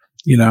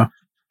 Yeah,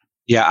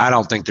 I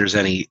don't think there's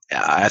any.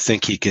 I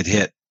think he could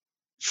hit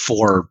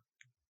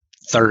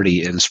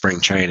 430 in spring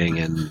training,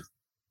 and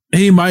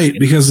he might,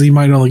 because he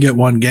might only get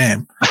one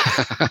game.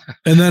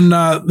 And then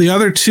the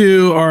other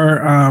two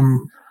are,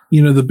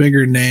 the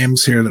bigger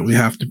names here that we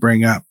have to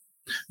bring up.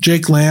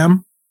 Jake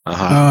Lamb.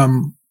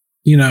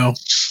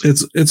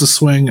 It's a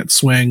swing. It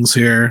swings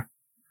here.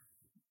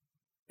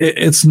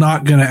 It's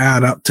not going to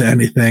add up to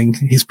anything.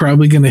 He's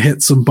probably going to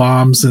hit some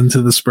bombs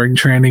into the spring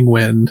training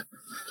wind.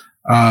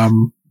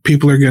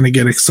 People are going to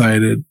get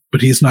excited,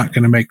 but he's not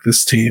going to make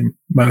this team,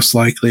 most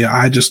likely.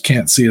 I just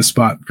can't see a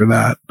spot for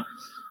that.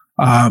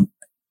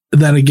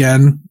 Then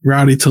again,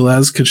 Rowdy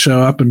Tellez could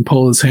show up and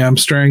pull his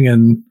hamstring,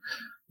 and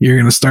you're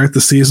going to start the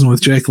season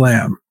with Jake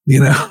Lamb,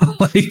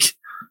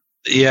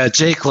 Yeah,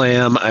 Jake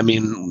Lamb, I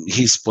mean,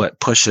 he's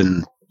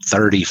pushing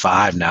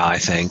 35 now, I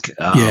think.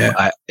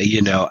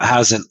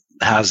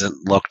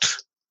 Hasn't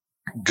looked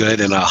good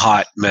in a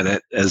hot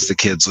minute, as the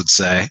kids would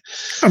say.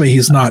 I mean,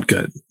 he's not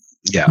good.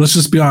 Yeah. Let's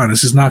just be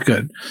honest. He's not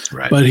good.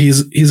 Right. But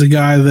he's a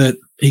guy that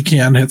he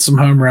can hit some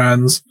home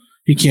runs.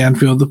 He can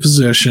field the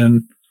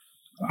position.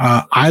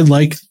 I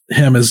like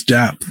him as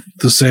depth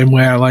the same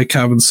way I like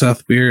having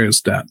Seth Beer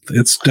as depth.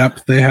 It's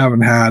depth they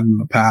haven't had in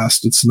the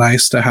past. It's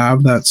nice to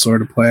have that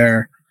sort of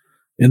player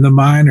in the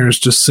minors,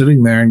 just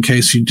sitting there in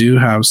case you do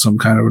have some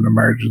kind of an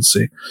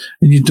emergency.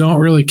 And you don't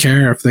really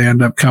care if they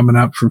end up coming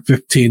up for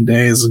 15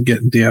 days and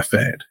getting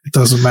DFA'd. It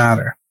doesn't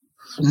matter.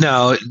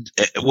 No,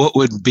 what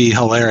would be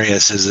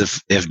hilarious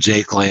is if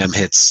Jake Lamb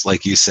hits,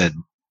 like you said,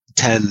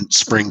 10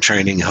 spring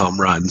training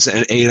home runs,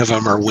 and 8 of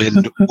them are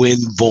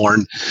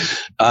wind-borne.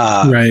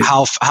 Right.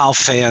 How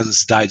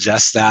fans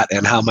digest that,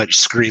 and how much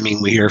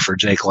screaming we hear for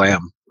Jake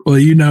Lamb. Well,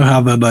 you know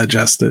how they'll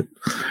digest it.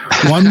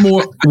 One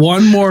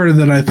more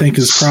that I think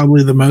is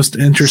probably the most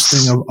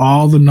interesting of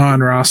all the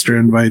non-roster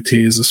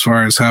invitees as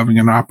far as having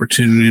an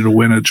opportunity to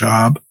win a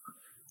job.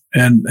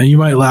 And you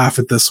might laugh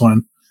at this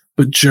one,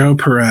 but Joe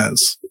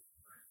Perez.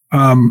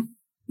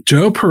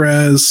 Joe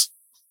Perez,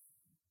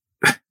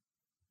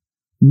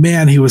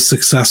 man, he was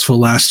successful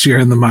last year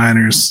in the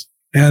minors.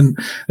 And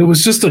it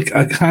was just a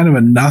kind of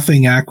a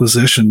nothing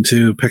acquisition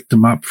too. Picked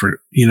him up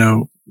for,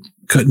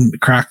 couldn't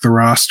crack the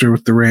roster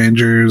with the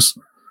Rangers.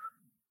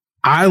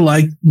 I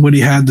like what he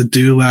had to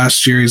do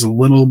last year. He's a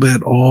little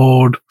bit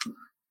old.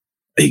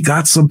 He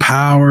got some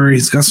power.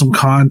 He's got some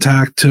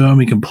contact to him.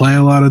 He can play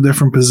a lot of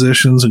different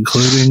positions,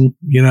 including,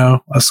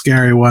 a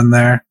scary one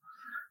there.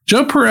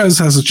 Joe Perez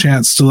has a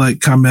chance to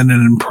come in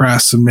and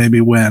impress and maybe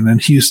win. And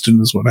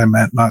Houston is what I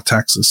meant, not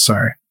Texas.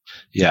 Sorry.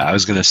 Yeah, I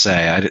was going to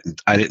say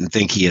I didn't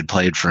think he had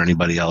played for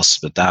anybody else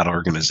but that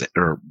organization.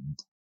 Or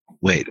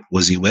wait,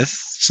 was he with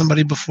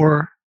somebody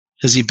before?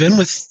 Has he been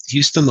with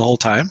Houston the whole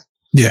time?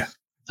 Yeah.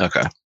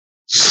 Okay.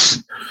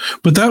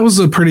 But that was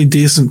a pretty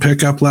decent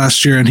pickup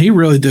last year, and he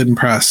really did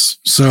impress.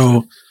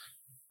 So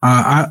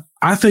I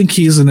think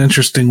he's an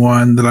interesting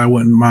one that I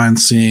wouldn't mind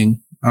seeing.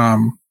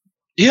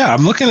 Yeah,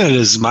 I'm looking at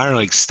his minor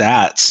league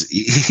stats.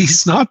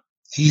 He's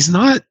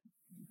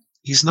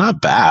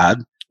not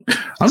bad.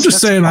 I'm just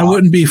saying I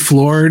wouldn't be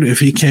floored if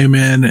he came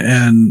in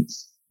and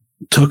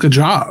took a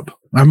job.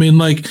 I mean,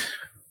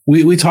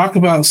 we talk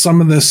about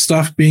some of this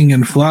stuff being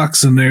in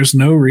flux, and there's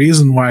no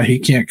reason why he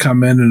can't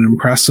come in and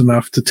impress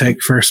enough to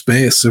take first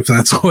base if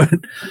that's what,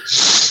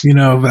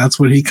 if that's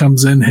what he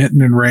comes in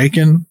hitting and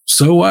raking.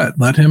 So what?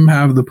 Let him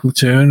have the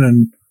platoon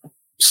and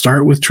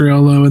start with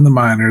Triolo in the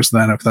minors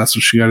then, if that's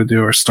what you got to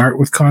do, or start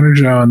with Connor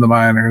Joe in the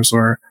minors,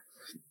 or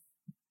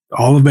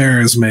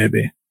Olivares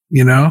maybe,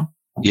 Yeah.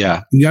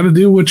 You got to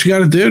do what you got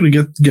to do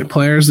to get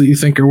players that you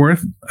think are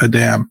worth a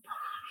damn.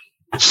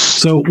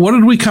 So what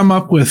did we come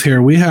up with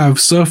here? We have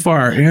so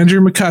far Andrew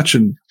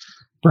McCutchen,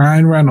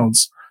 Brian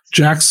Reynolds,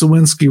 Jack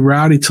Sawinski,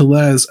 Rowdy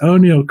Tellez,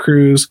 O'Neill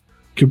Cruz,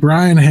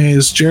 Brian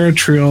Hayes, Jared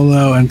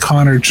Triolo, and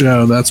Connor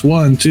Joe. That's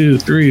 1, 2,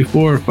 3,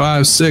 4,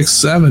 5, 6,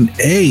 7,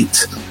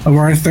 8 of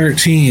our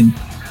 13.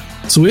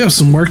 So we have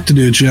some work to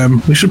do,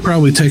 Jim. We should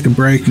probably take a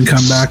break and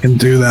come back and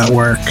do that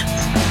work.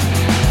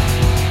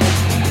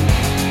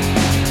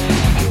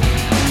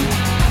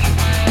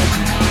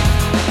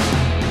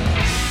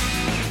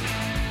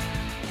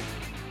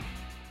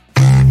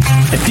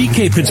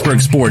 DK Pittsburgh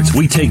Sports,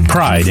 we take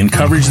pride in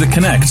coverage that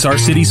connects our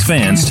city's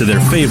fans to their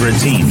favorite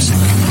teams.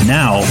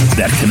 Now,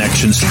 that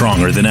connection's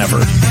stronger than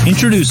ever.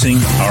 Introducing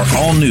our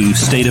all-new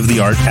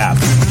state-of-the-art app.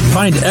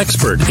 Find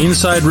expert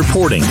inside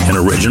reporting and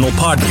original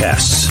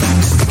podcasts.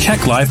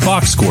 Check live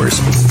box scores.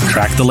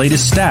 Track the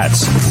latest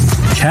stats.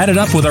 Chat it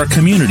up with our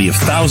community of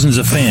thousands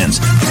of fans,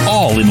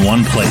 all in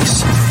one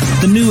place.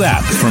 The new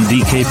app from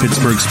DK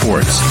Pittsburgh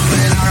Sports.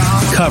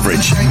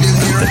 Coverage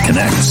that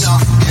connects.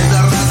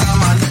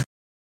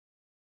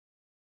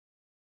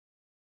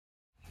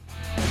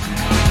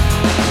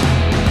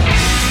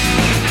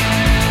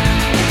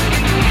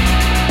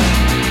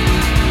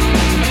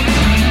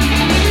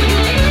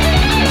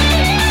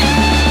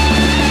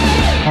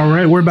 All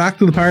right, we're back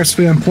to the Pirates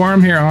Fan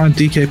Forum here on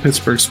DK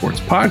Pittsburgh Sports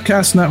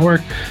Podcast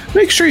Network.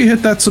 Make sure you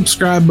hit that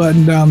subscribe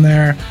button down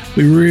there.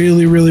 We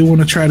really, really want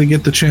to try to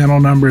get the channel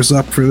numbers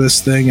up for this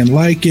thing, and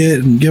like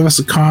it and give us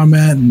a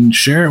comment and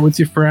share it with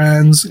your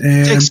friends.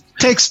 And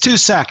takes 2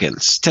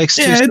 seconds.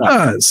 It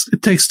does.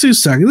 It takes 2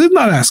 seconds. It's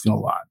not asking a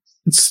lot.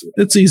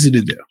 It's easy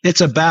to do.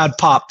 It's a bad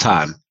pop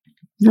time.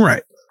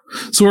 Right.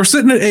 So we're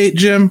sitting at 8,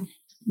 Jim.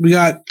 We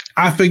got,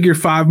 I figure,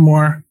 5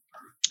 more.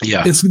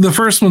 Yeah. The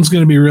first one's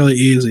going to be really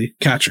easy.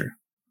 Catcher.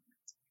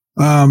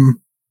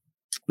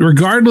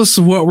 Regardless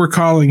of what we're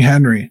calling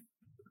Henry,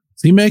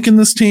 is he making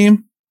this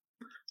team?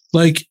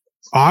 Like,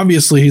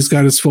 obviously he's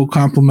got his full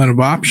complement of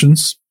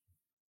options.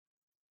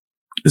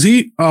 Is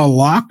he a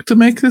lock to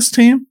make this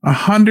team?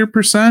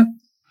 100%?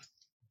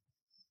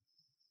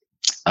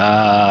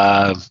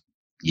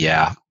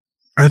 Yeah.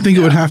 I think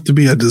it would have to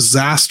be a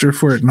disaster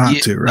for it not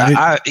to,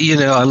 right?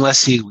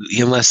 Unless he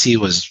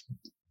was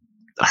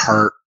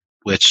hurt,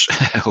 which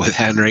with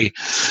Henry,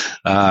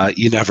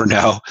 you never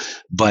know.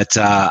 But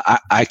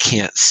I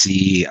can't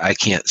see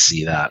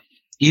that.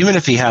 Even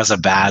if he has a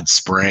bad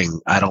spring,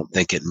 I don't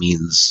think it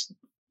means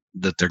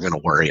that they're going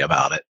to worry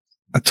about it.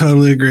 I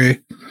totally agree.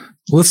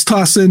 Let's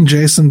toss in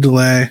Jason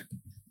DeLay,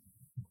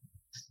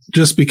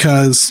 just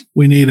because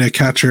we need a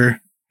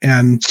catcher,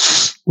 and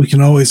we can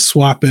always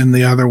swap in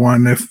the other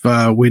one if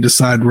we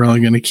decide we're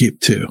only going to keep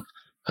 2.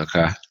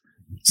 Okay.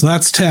 So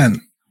that's 10.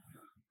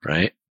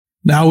 Right.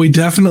 Now we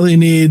definitely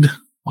need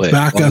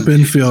backup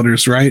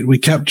infielders, right? We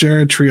kept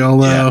Jared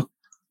Triolo. Yeah.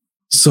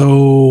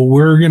 So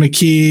we're going to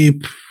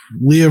keep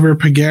Leover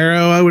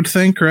Peguero, I would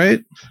think,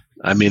 right?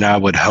 I mean, I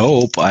would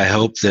hope. I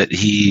hope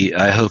he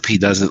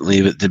doesn't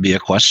leave it to be a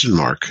question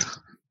mark.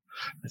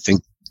 I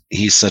think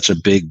he's such a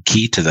big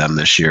key to them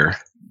this year.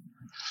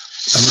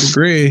 I would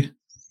agree.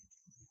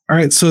 All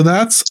right, so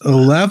that's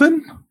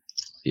 11.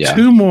 Yeah.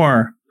 2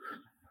 more.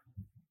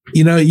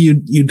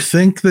 You'd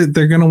think that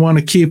they're going to want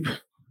to keep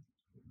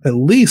at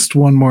least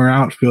 1 more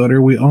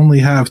outfielder. We only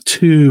have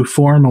 2,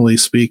 formally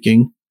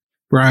speaking,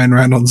 Brian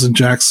Reynolds and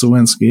Jack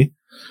Sawinski.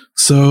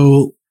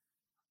 So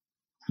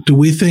do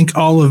we think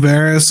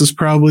Olivares is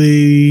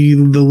probably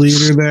the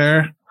leader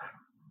there?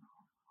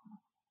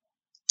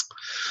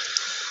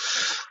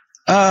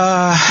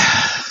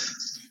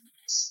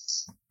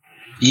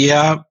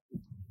 Yeah,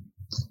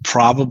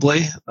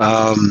 probably.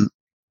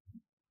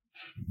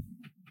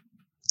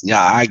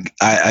 Yeah,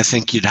 I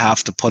think you'd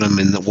have to put him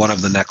in one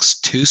of the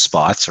next 2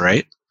 spots,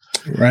 right?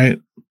 Right.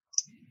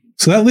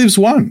 So that leaves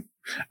 1.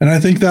 And I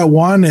think that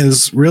 1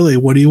 is really,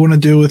 what do you want to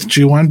do with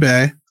Ji-Hwan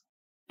Bae?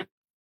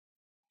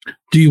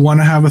 Do you want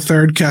to have a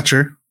third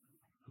catcher?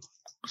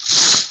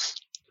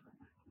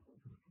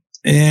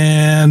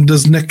 And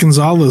does Nick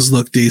Gonzalez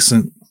look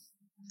decent?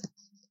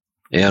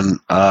 And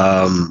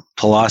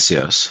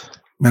Palacios.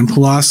 And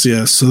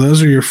Palacios. So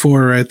those are your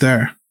 4 right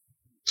there.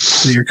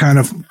 So you're kind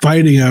of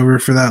fighting over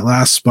for that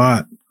last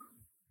spot.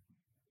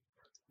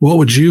 What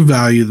would you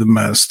value the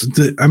most?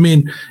 I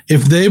mean,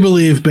 if they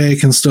believe Bae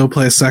can still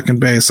play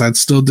second base, I'd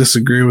still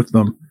disagree with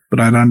them,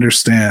 but I'd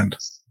understand.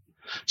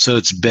 So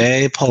it's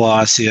Bae,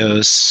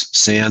 Palacios,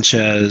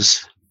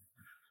 Sanchez,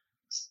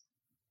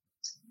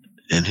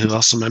 and who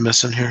else am I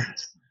missing here?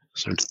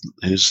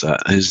 Who's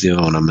the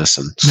other one I'm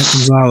missing? Nick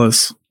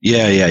Gonzalez.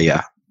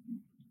 Yeah.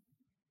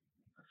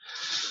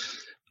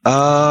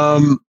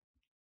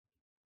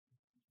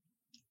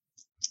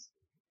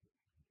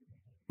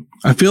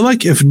 I feel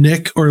like if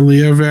Nick or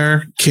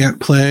Leover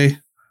can't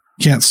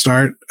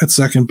start at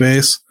second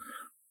base,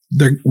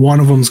 one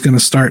of them's going to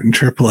start in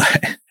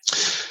AAA.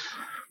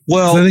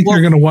 Well, I think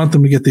you're going to want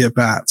them to get the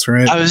at-bats,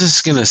 right? I was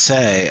just going to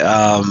say,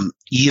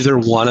 either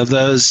one of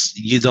those,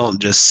 you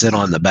don't just sit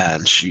on the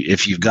bench.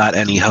 If you've got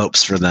any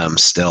hopes for them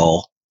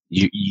still,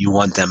 you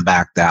want them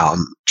back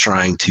down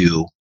trying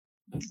to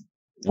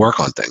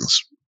work on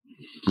things,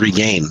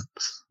 regain.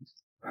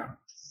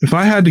 If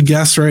I had to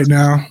guess right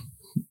now.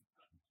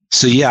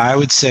 So, yeah, I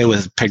would say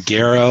with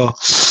Peguero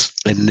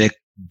and Nick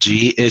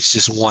G, it's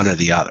just one or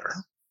the other.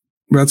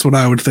 That's what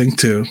I would think,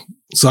 too.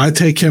 So I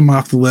take him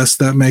off the list.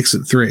 That makes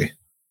it 3.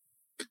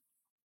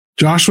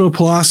 Joshua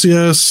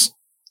Palacios,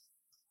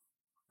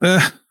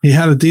 he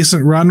had a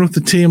decent run with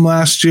the team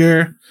last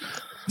year.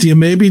 Do you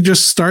maybe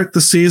just start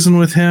the season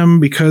with him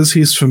because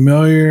he's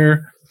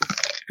familiar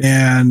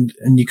and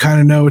you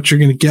kind of know what you're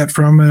going to get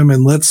from him.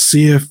 And let's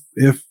see if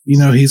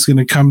he's going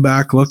to come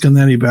back looking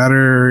any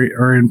better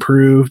or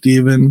improved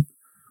even.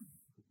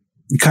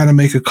 You kind of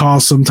make a call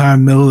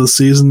sometime middle of the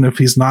season. If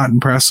he's not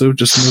impressive,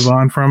 just move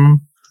on from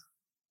him.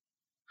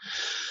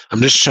 I'm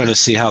just trying to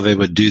see how they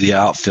would do the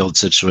outfield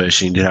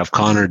situation. You'd have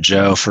Connor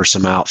Joe for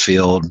some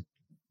outfield.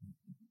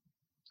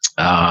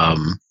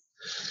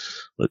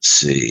 Let's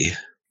see.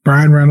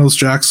 Brian Reynolds,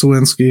 Jack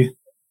Sawinski,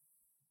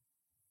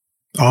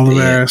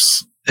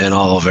 Olivares. And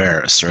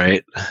Olivares,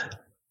 right?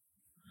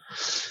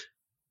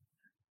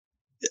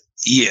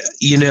 Yeah,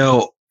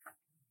 you're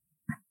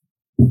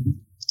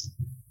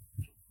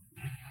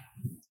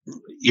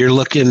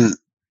looking,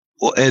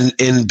 and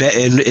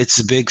it's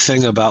a big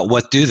thing about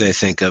what do they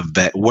think of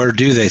Bay? Where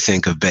do they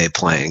think of Bay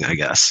playing? I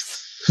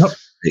guess. Yep.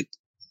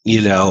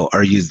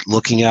 Are you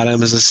looking at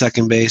him as a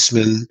second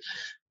baseman?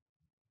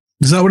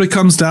 Is that what it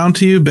comes down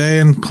to, Bay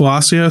and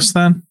Palacios,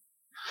 then?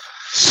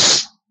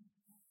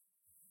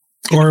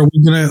 Or are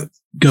we going to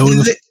go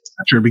with the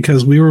catcher?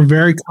 Because we were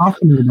very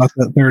confident about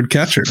that third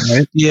catcher,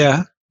 right?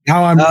 Yeah.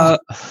 Now I'm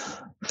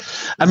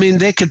I mean,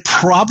 they could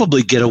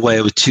probably get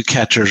away with two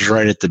catchers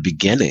right at the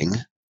beginning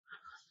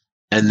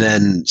and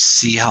then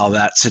see how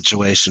that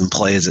situation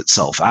plays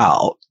itself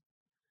out.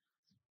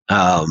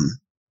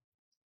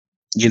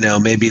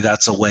 Maybe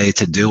that's a way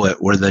to do it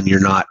where then you're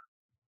not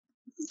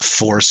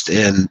forced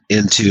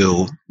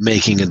into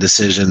making a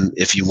decision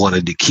if you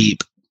wanted to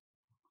keep,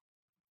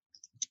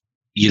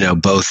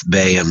 both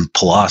Bay and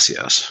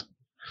Palacios.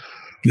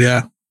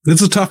 Yeah,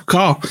 it's a tough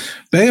call.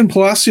 Bay and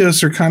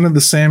Palacios are kind of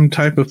the same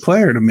type of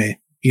player to me.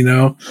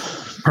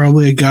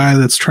 Probably a guy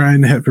that's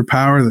trying to hit for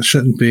power that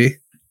shouldn't be.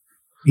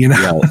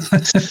 Yeah.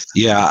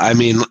 I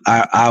mean,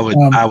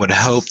 I would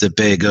hope that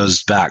Bay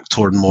goes back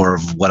toward more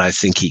of what I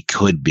think he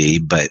could be,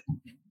 but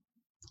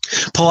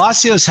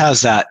Palacios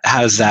has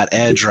that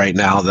edge right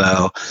now,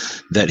 though,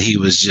 that he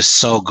was just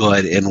so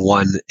good in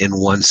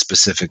one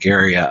specific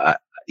area.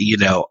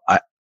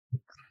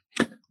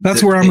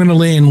 That's where I'm going to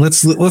lean.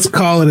 Let's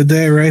call it a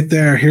day right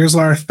there. Here's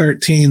our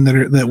 13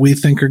 that we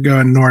think are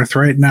going north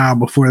right now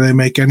before they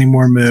make any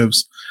more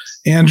moves.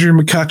 Andrew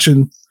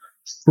McCutchen,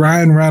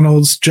 Brian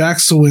Reynolds, Jack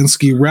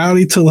Sawinski,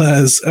 Rowdy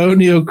Tellez,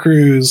 O'Neal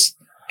Cruz,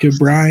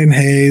 Brian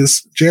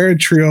Hayes, Jared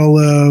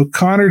Triolo,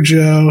 Connor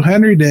Joe,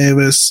 Henry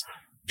Davis,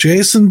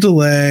 Jason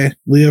DeLay,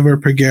 Leover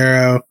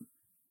Peguero,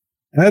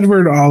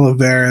 Edward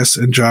Olivares,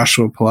 and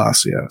Joshua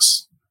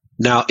Palacios.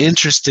 Now,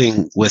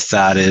 interesting with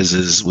that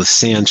is with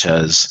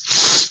Sanchez,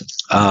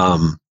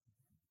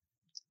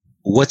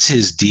 what's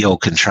his deal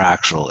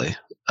contractually?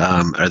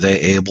 Are they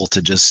able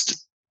to just...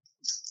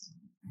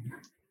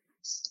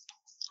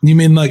 You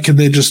mean could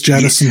they just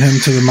jettison him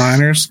to the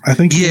minors? I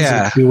think he's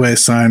a two-way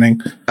signing.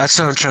 That's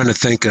what I'm trying to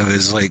think of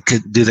is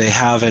do they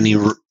have any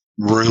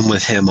room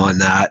with him on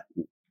that?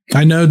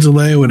 I know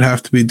DeLay would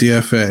have to be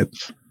DFA'd.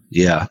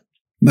 Yeah.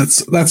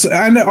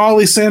 I know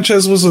Ollie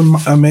Sanchez was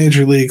a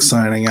major league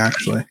signing,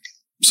 actually.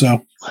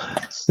 So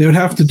they would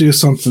have to do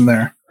something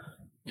there.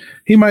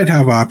 He might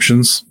have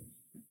options.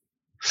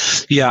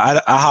 Yeah,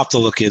 I'll have to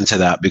look into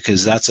that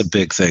because that's a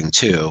big thing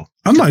too.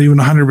 I'm not even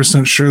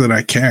 100% sure that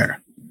I care.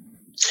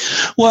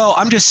 Well,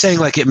 I'm just saying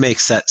it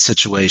makes that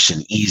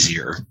situation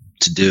easier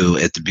to do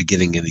at the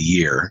beginning of the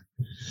year.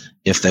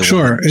 If they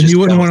sure, and you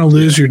wouldn't want to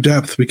lose your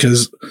depth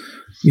because,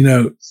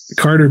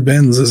 Carter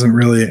Benz isn't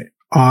really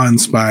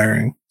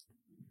awe-inspiring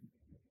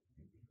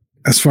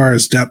as far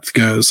as depth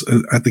goes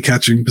at the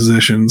catching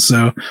position.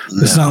 So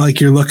it's not like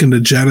you're looking to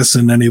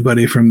jettison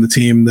anybody from the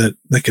team that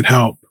could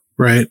help,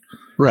 right?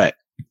 Right.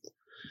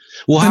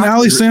 Well, and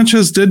Ali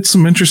Sanchez did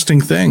some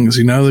interesting things.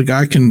 The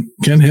guy can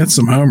hit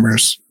some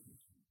homers.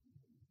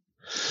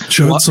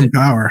 Showed some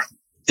power.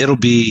 It'll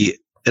be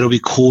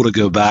cool to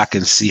go back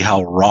and see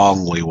how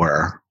wrong we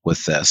were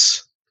with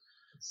this,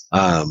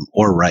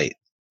 or right.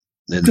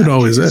 It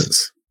always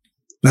is.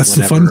 That's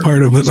the fun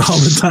part of it all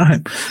the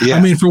time. Yeah.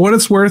 I mean, for what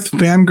it's worth,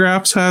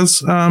 Fangraphs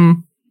has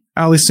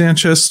Ali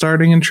Sanchez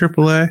starting in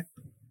AAA.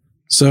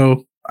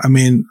 So, I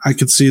mean, I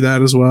could see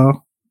that as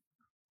well.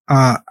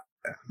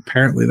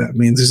 Apparently that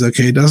means he's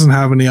okay. He doesn't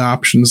have any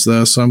options,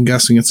 though, so I'm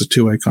guessing it's a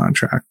two-way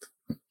contract.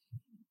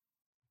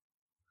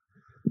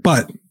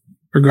 But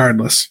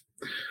regardless,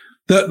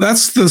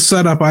 that's the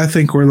setup I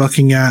think we're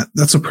looking at.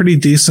 That's a pretty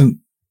decent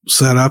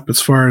setup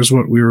as far as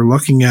what we were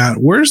looking at.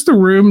 Where's the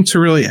room to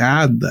really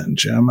add then,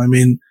 Jim? I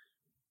mean,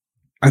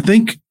 I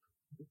think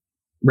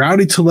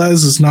Rowdy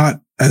Tellez is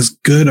not as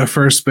good a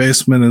first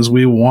baseman as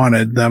we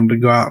wanted them to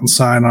go out and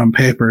sign on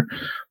paper,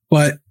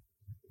 but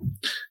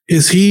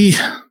is he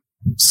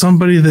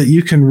somebody that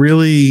you can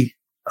really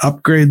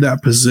upgrade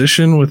that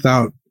position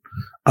without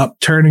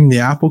upturning the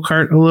apple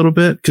cart a little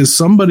bit? Because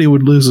somebody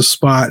would lose a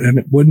spot and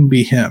it wouldn't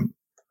be him.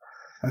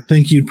 I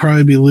think you'd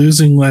probably be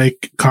losing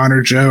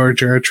Connor Joe or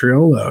Jared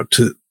Triolo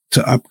to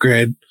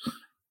upgrade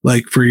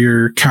for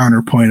your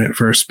counterpoint at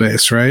first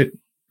base, right?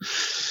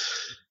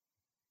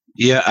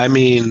 Yeah, I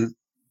mean,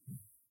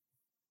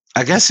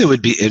 I guess it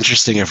would be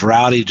interesting if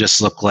Rowdy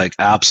just looked like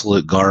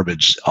absolute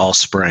garbage all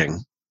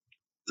spring.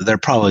 they're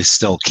probably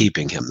still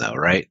keeping him though,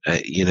 right?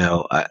 I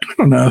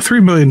don't know.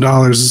 $3 million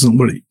isn't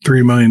what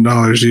 $3 million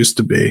used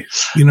to be.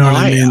 You know what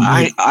I mean?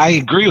 I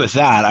agree with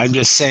that. I'm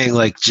just saying,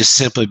 like, just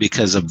simply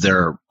because of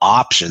their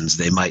options,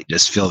 they might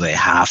just feel they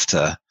have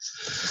to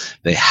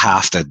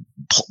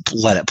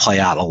let it play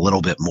out a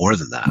little bit more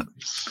than that.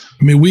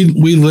 I mean,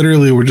 we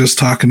literally were just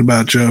talking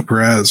about Joe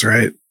Perez,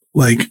 right?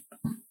 Like,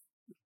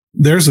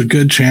 there's a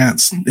good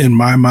chance in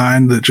my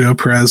mind that Joe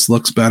Perez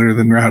looks better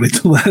than Rowdy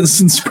Tellez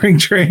in spring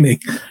training,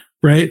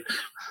 right?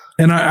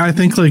 And I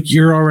think, like,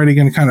 you're already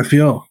going to kind of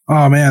feel,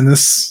 oh man,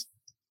 that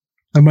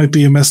might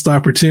be a missed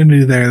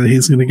opportunity there that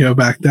he's going to go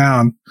back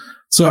down.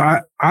 So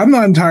I'm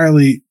not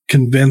entirely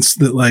convinced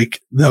that,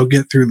 like, they'll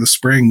get through the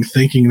spring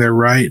thinking they're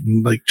right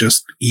and, like,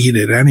 just eat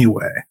it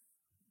anyway.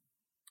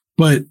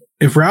 But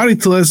if Rowdy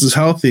Tellez is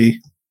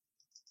healthy,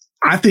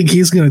 I think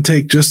he's going to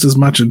take just as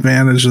much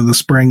advantage of the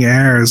spring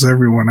air as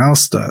everyone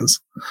else does.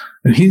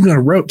 And he's going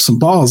to rope some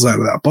balls out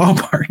of that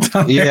ballpark.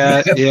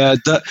 Yeah.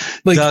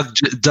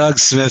 Doug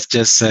Smith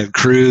just said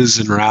Cruz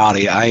and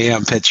Rowdy. I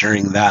am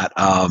picturing that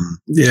on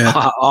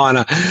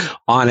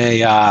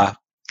a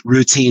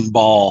routine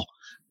ball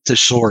to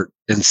short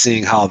and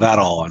seeing how that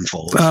all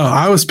unfolds. Oh,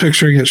 I was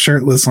picturing it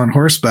shirtless on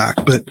horseback,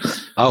 but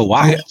oh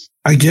wow.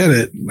 I get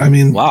it. I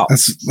mean, wow.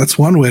 That's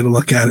one way to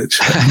look at it.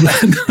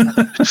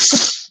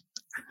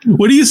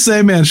 What do you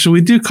say, man? Should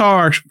we do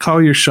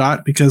call your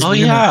shot? Because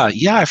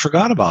I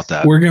forgot about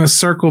that. We're going to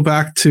circle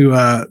back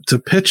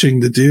to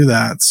pitching to do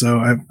that. So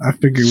I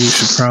figure we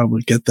should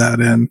probably get that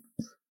in.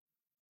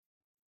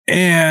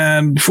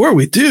 And before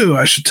we do,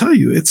 I should tell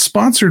you it's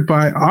sponsored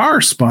by our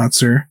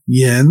sponsor,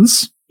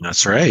 Yins.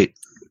 That's right.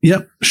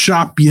 Yep,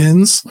 Shop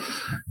Yins.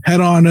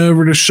 Head on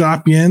over to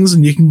Shop Yins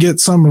and you can get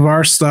some of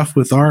our stuff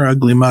with our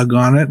ugly mug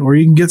on it, or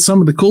you can get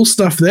some of the cool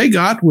stuff they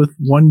got with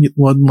one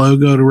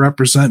logo to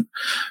represent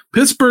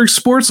Pittsburgh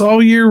sports all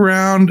year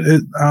round.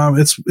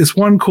 It's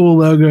one cool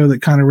logo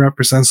that kind of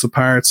represents the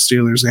Pirates,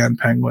 Steelers, and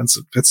Penguins.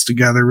 It fits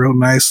together real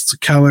nice. It's a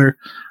color.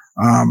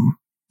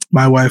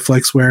 My wife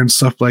likes wearing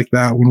stuff like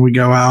that when we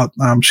go out.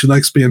 She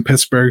likes being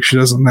Pittsburgh. She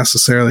doesn't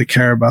necessarily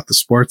care about the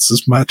sports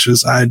as much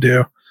as I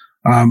do.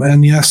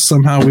 And yes,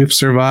 somehow we've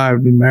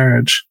survived in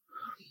marriage.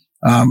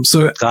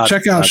 So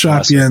check out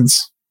Shop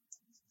Yins.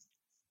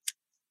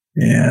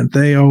 And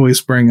they always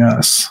bring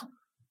us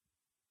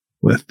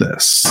with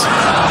this.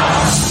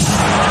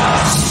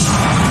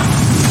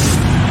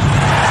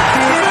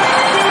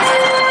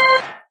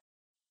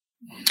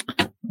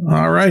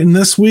 All right. And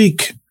this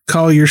week,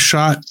 Call Your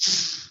Shot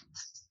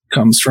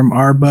comes from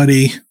our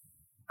buddy,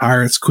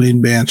 Pirates Queen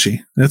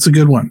Banshee. That's a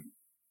good one.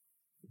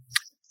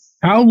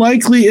 How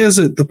likely is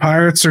it the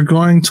Pirates are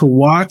going to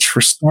watch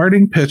for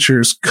starting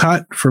pitchers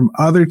cut from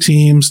other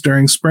teams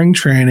during spring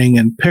training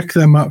and pick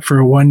them up for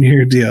a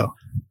one-year deal?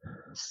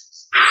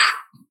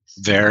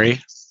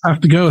 Very. I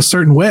have to go a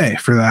certain way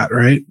for that,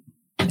 right?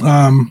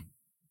 I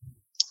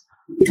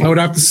would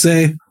have to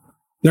say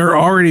they're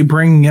already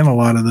bringing in a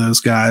lot of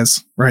those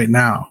guys right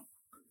now.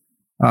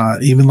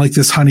 Even like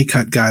this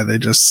Honeycutt guy they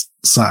just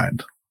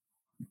signed.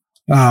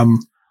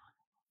 That's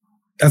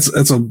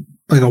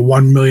like a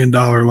 $1 million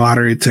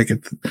lottery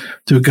ticket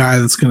to a guy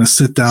that's going to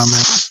sit down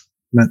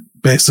there. And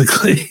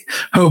basically,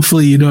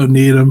 hopefully you don't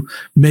need him.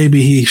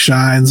 Maybe he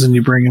shines and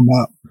you bring him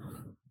up.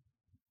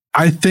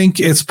 I think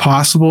it's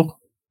possible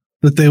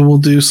that they will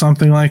do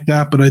something like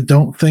that, but I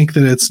don't think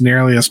that it's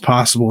nearly as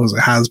possible as it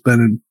has been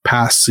in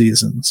past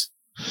seasons.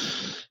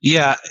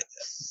 Yeah,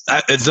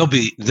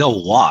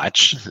 they'll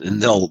watch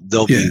and they'll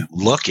be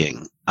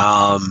looking.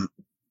 I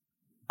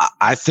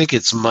think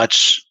it's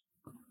much.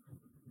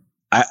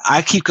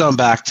 I keep going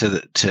back to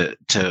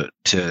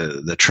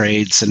the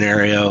trade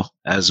scenario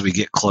as we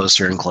get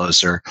closer and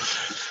closer,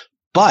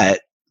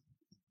 but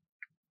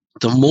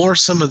the more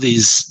some of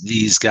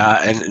these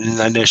guys, and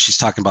I know she's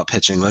talking about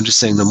pitching, but I'm just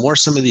saying the more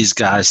some of these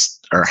guys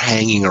are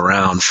hanging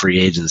around free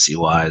agency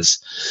wise,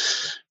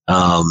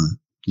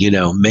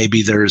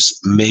 maybe there's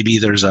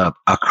a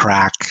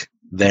crack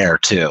there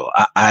too.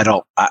 I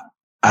don't know.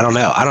 I don't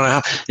know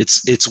how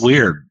it's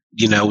weird.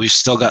 We've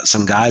still got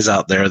some guys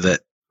out there that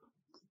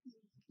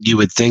you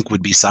would think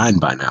would be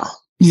signed by now.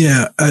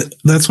 Yeah,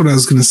 that's what I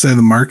was going to say.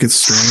 The market's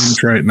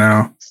strange right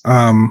now.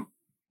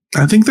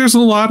 I think there's a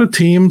lot of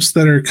teams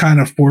that are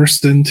kind of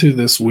forced into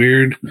this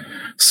weird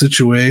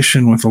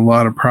situation with a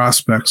lot of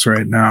prospects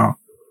right now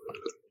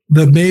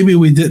that maybe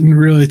we didn't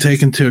really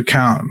take into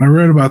account. I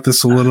wrote about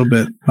this a little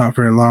bit not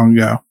very long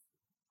ago.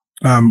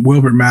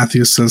 Wilbert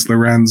Matthews says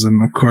Lorenz,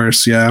 and of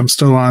course, yeah, I'm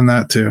still on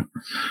that too.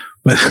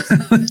 But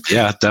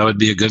yeah, that would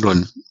be a good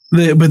one.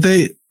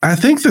 I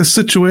think the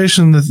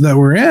situation that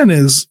we're in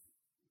is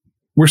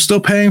we're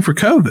still paying for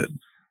COVID.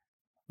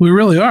 We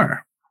really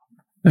are.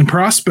 And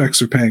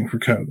prospects are paying for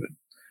COVID.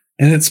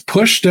 And it's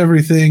pushed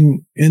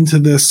everything into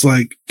this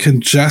like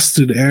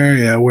congested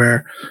area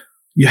where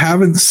you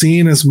haven't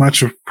seen as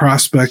much of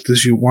prospect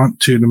as you want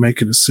to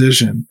make a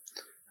decision.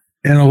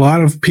 And a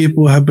lot of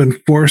people have been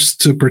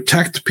forced to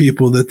protect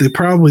people that they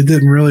probably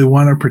didn't really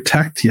want to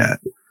protect yet.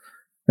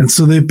 And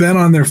so they've been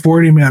on their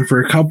 40-man for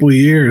a couple of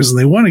years, and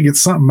they want to get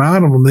something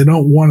out of them. They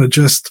don't want to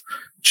just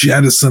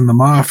jettison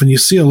them off. And you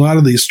see a lot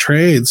of these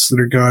trades that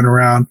are going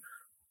around.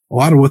 A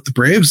lot of what the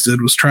Braves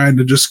did was trying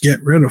to just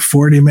get rid of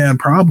 40-man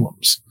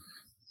problems.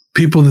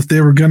 People that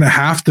they were going to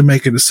have to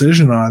make a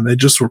decision on, they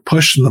just were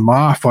pushing them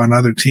off on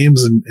other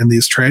teams in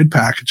these trade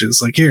packages.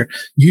 Like, here,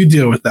 you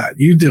deal with that.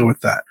 You deal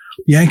with that.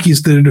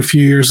 Yankees did it a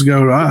few years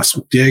ago to us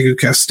with Diego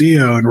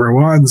Castillo and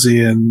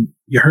Rawanzi and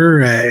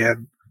Yajure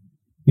and,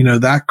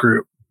 that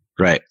group.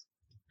 Right.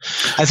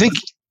 I think,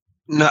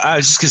 no, I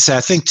was just going to say,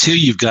 I think too,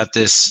 you've got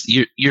this,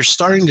 you're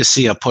starting to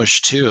see a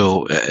push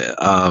too,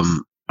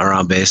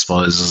 around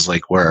baseball is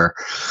like where,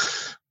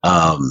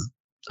 I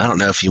don't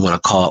know if you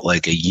want to call it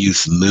like a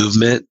youth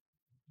movement,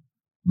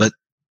 but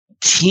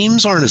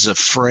teams aren't as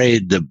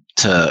afraid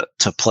to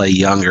play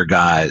younger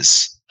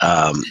guys,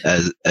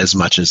 as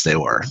much as they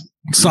were.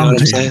 Some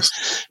teams.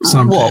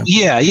 Well,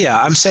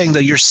 yeah. I'm saying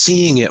that you're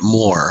seeing it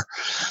more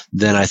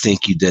than I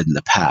think you did in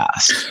the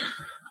past.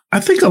 I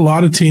think a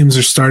lot of teams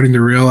are starting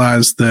to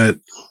realize that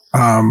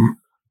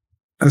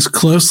as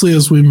closely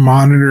as we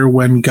monitor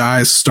when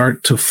guys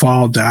start to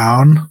fall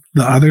down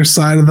the other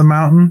side of the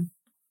mountain,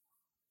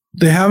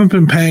 they haven't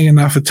been paying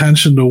enough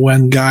attention to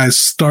when guys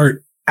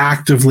start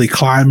actively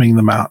climbing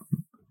the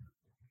mountain.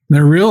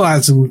 They're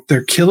realizing that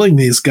they're killing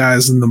these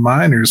guys in the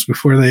minors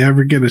before they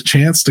ever get a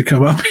chance to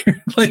come up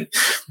here. Like,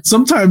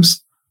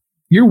 sometimes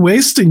you're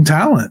wasting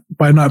talent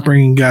by not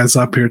bringing guys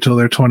up here till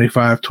they're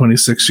 25,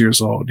 26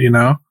 years old,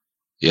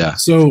 Yeah.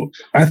 So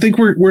I think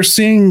we're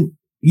seeing,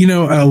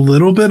 a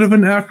little bit of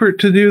an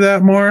effort to do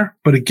that more.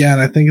 But again,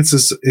 I think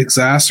it's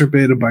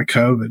exacerbated by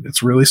COVID.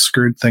 It's really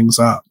screwed things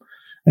up,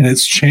 and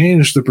it's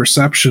changed the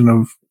perception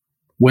of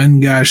when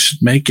guys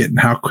should make it and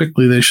how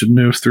quickly they should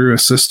move through a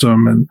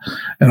system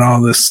and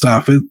all this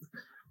stuff.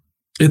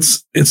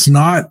 It's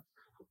not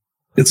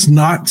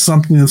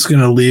something that's going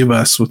to leave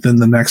us within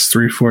the next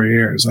 3-4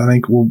 years. I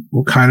think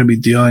we'll kind of be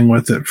dealing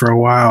with it for a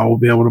while. We'll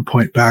be able to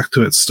point back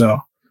to it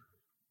still.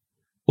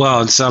 Well,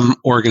 and some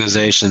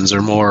organizations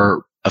are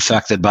more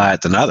affected by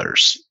it than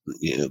others,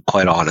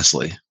 quite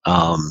honestly.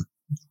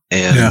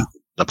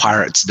 The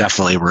Pirates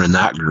definitely were in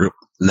that group,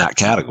 in that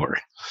category.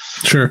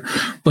 Sure.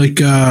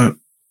 Like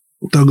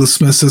Douglas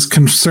Smith says,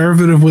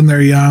 conservative when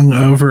they're young,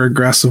 over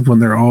aggressive when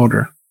they're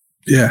older.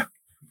 Yeah.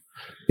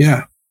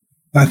 Yeah.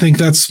 I think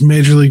that's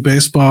Major League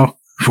Baseball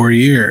for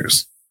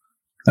years.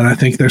 And I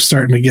think they're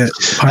starting to get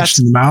punched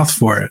in the mouth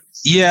for it.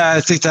 Yeah,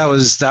 I think that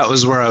was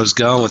where I was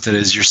going with it.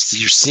 Is you're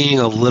seeing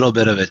a little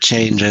bit of a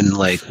change in,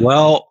 like,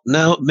 well,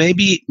 no,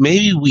 maybe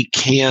we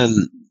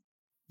can,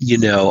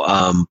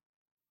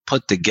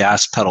 put the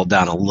gas pedal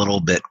down a little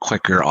bit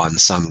quicker on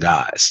some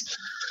guys.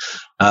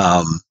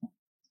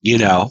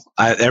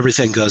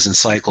 Everything goes in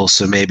cycles,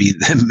 so maybe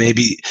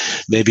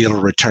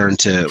it'll return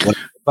to.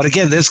 But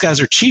again, those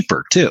guys are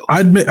cheaper too.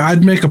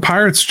 I'd make a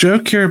Pirates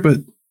joke here, but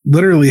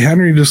literally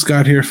Henry just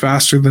got here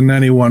faster than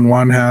anyone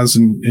one has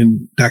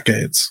in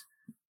decades.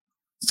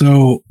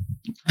 So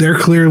they're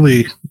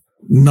clearly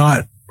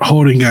not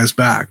holding guys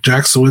back.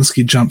 Jack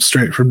Sawinski jumped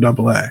straight from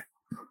AA.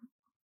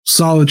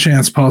 Solid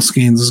chance Paul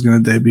Skeens is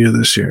going to debut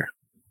this year.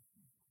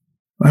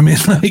 I mean,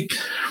 like,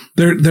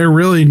 they're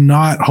really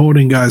not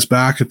holding guys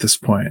back at this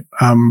point.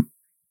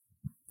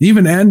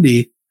 Even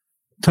Endy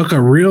took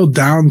a real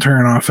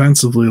downturn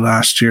offensively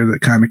last year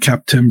that kind of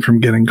kept him from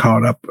getting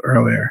caught up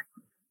earlier.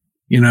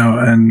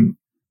 And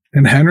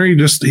Henry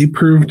he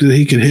proved that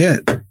he could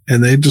hit,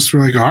 and they just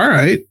were like, all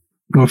right,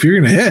 well, if you're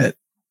going to hit,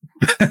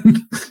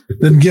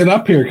 then get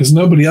up here because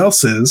nobody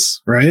else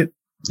is, right?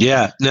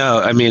 Yeah,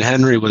 no, I mean,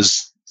 Henry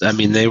was. I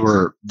mean, they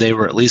were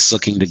at least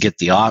looking to get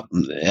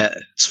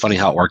it's funny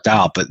how it worked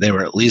out, but they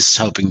were at least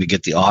hoping to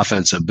get the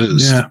offensive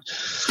boost. Yeah.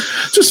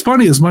 It's just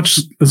funny, as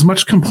much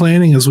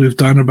complaining as we've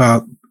done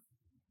about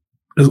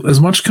that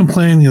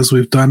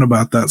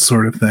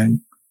sort of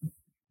thing,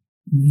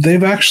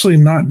 they've actually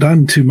not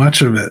done too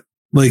much of it.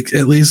 Like,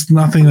 at least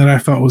nothing that I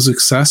felt was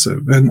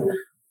excessive. And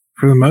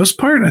for the most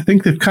part, I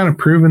think they've kind of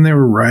proven they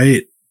were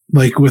right.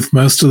 Like, with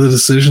most of the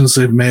decisions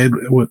they've made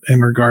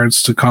in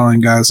regards to calling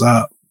guys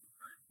up.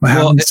 I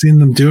haven't seen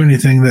them do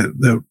anything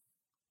that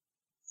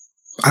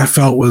I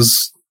felt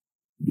was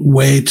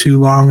way too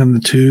long in the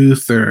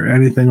tooth or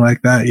anything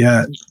like that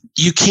yet.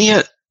 You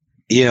can't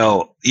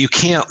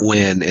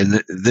win,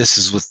 and this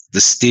is with the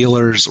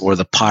Steelers or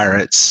the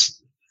Pirates,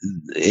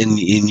 and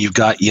you've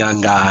got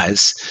young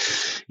guys.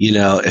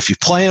 If you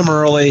play them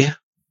early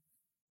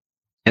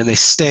and they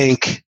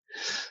stink,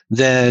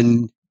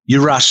 then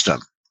you rushed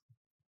them.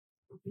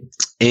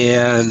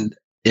 And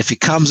if he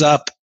comes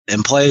up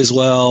and plays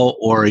well,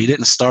 or he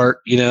didn't start,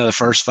 the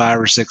first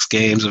 5 or 6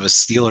 games of a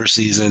Steelers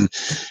season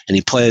and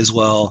he plays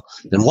well,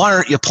 then why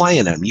aren't you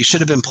playing him? You should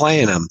have been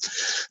playing him.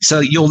 So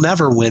you'll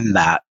never win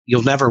that.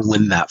 You'll never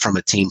win that from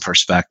a team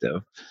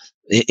perspective.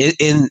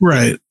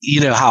 Right.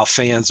 How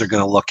fans are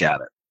going to look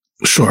at it.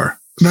 Sure.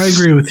 And I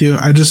agree with you.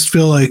 I just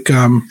feel like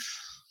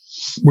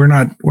we're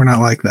not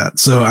like that.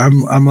 So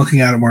I'm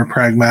looking at it more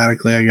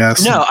pragmatically, I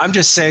guess. No, I'm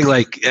just saying,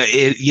 like,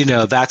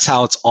 that's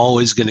how it's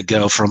always going to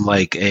go from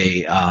like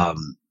a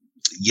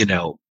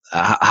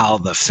how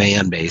the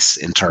fan base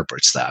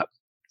interprets that.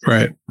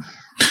 Right.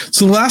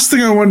 So the last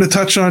thing I wanted to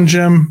touch on,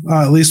 Jim,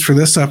 at least for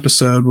this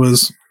episode,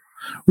 was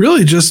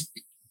really just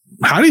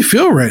how do you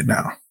feel right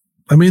now?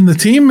 I mean, the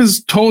team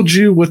has told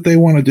you what they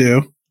want to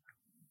do.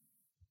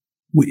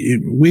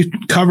 We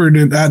covered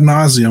it ad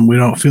nauseum. We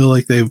don't feel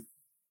like they've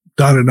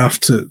done enough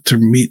to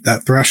meet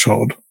that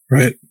threshold,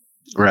 right?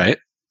 Right.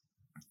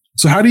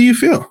 So how do you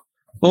feel?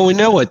 Well, we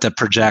know what the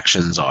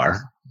projections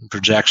are.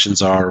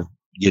 Projections are,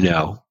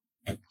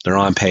 they're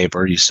on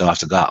paper. You still have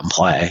to go out and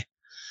play.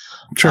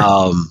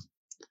 Sure.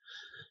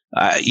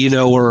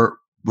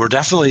 We're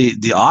definitely,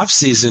 the off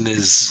season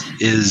is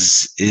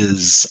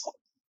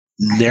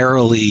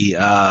narrowly,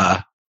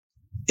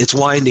 it's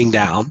winding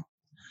down.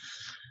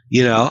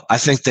 I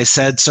think they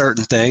said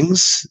certain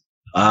things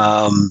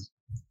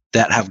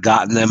that have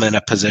gotten them in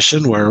a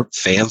position where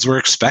fans were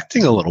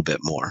expecting a little bit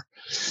more.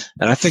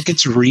 And I think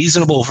it's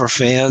reasonable for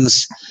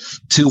fans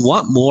to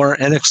want more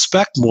and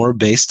expect more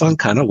based on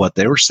kind of what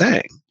they were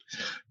saying.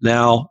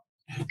 Now,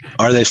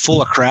 are they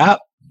full of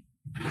crap?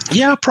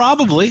 Yeah,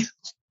 probably,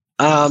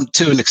 to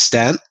an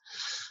extent.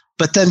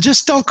 But then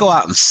just don't go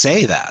out and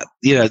say that.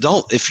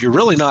 If you're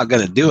really not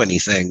going to do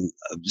anything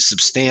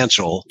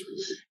substantial,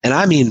 and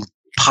I mean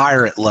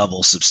pirate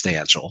level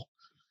substantial,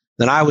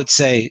 then I would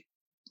say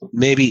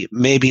maybe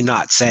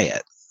not say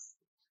it.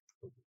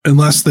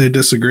 Unless they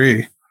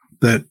disagree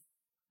that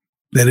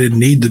they didn't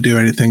need to do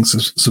anything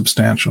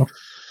substantial.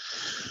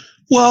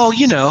 Well,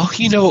 you know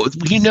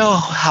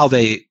how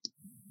they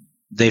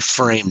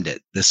framed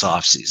it this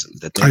offseason,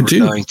 that they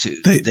framed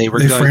it that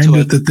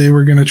they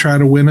were going to try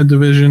to win a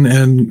division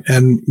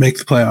and make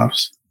the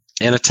playoffs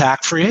and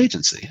attack free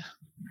agency.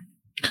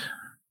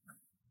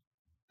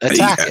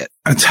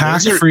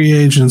 Attack free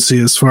agency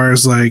as far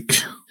as like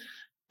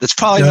that's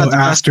probably go not the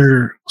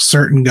after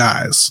certain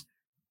guys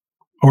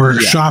or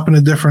shop in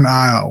a different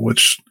aisle,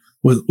 which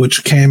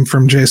came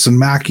from Jason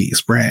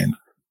Mackey's brain,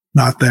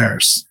 not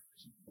theirs.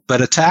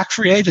 But attack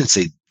free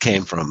agency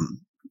came from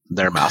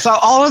their mouth.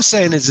 All I'm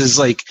saying is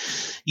like,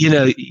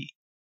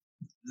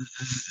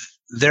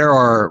 there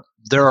are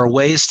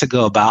ways to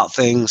go about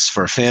things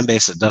for a fan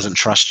base that doesn't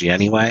trust you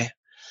anyway.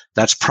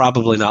 That's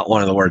probably not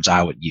one of the words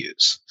I would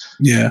use.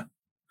 Yeah.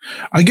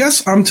 I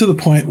guess I'm to the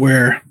point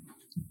where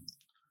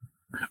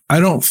I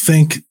don't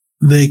think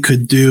they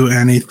could do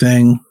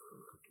anything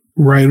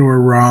right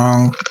or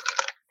wrong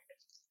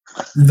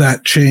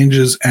that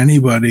changes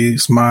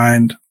anybody's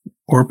mind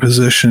or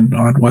position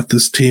on what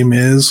this team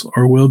is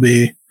or will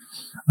be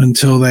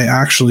until they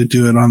actually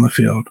do it on the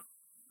field.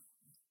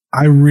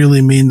 I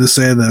really mean to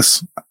say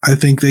this. I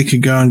think they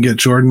could go and get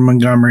Jordan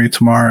Montgomery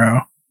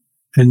tomorrow,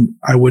 and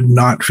I would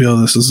not feel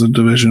this is a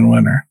division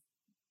winner.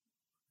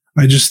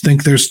 I just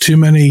think there's too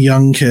many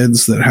young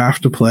kids that have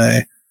to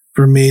play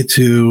for me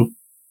to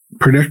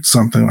predict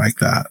something like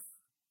that.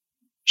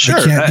 Sure,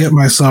 I can't get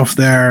myself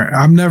there.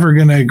 I'm never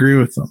going to agree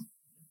with them.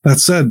 That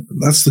said,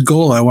 that's the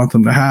goal I want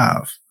them to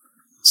have.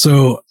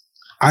 So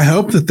I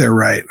hope that they're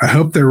right. I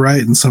hope they're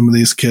right and some of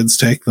these kids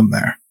take them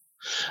there.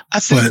 I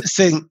think the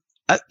thing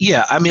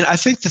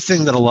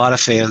that a lot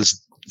of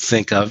fans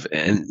think of,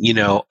 and,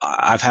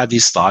 I've had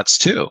these thoughts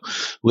too,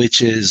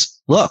 which is,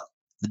 look,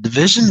 the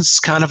division's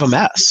kind of a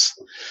mess.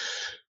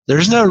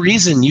 There's no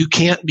reason you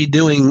can't be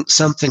doing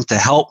something to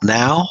help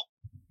now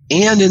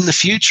and in the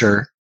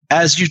future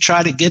as you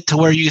try to get to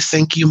where you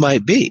think you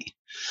might be.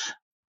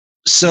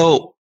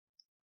 So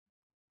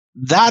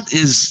that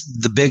is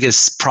the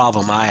biggest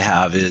problem I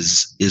have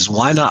is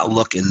why not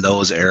look in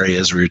those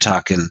areas where you're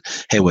talking,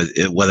 hey,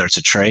 whether it's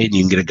a trade and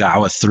you can get a guy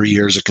with 3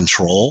 years of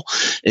control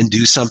and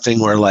do something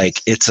where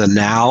like it's a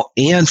now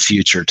and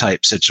future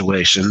type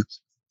situation.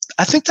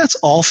 I think that's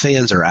all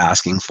fans are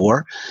asking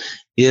for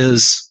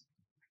is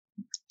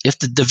if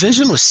the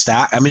division was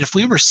stacked. I mean, if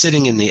we were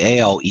sitting in the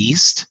AL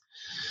East,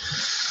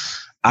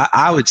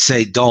 I would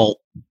say don't,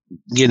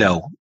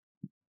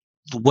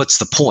 what's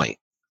the point?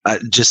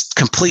 Just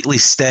completely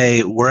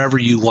stay wherever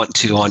you want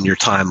to on your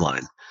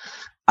timeline.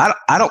 I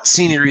don't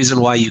see any reason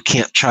why you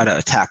can't try to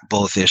attack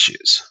both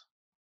issues.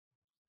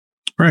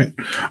 Right.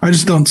 I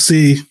don't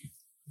see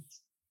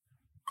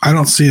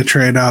a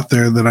trade out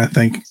there that I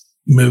think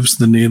moves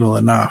the needle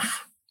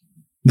enough.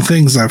 The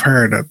things I've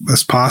heard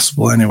as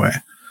possible anyway.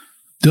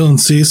 Dylan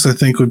Cease, I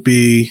think, would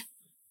be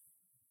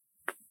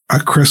a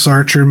Chris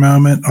Archer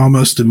moment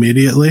almost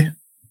immediately.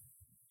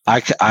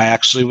 I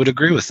actually would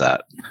agree with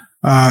that.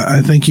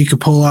 I think you could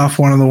pull off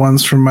one of the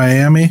ones from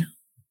Miami,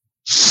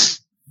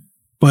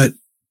 but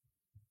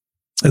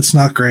it's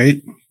not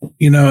great.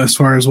 As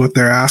far as what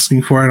they're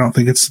asking for, I don't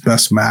think it's the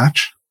best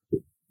match.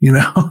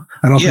 I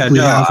don't think we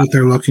have what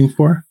they're looking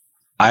for.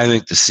 I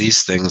think the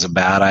Cease thing's a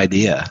bad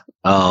idea.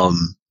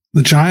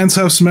 The Giants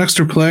have some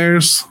extra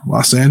players.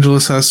 Los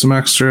Angeles has some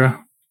extra.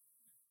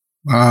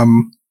 I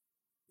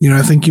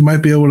think you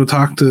might be able to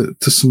talk to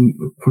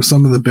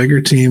some of the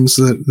bigger teams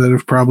that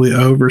have probably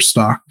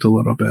overstocked a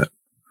little bit.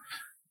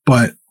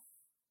 But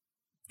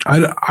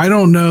I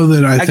don't know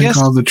that I think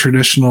all the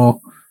traditional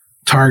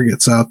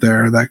targets out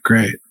there are that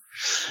great.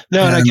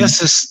 No, and I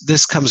guess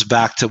this comes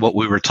back to what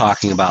we were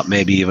talking about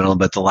maybe even a little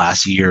bit the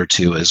last year or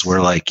two, is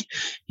where like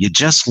you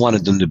just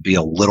wanted them to be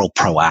a little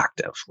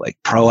proactive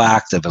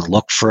and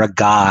look for a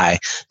guy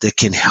that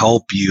can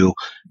help you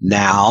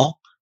now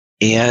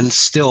and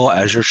still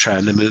as you're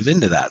trying to move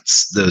into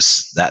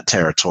that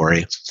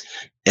territory.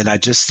 And I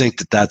just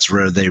think that's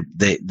where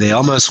they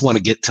almost want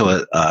to get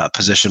to a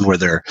position where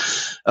they're,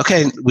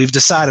 okay, we've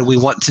decided we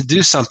want to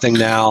do something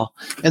now.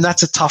 And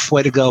that's a tough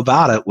way to go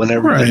about it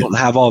whenever they don't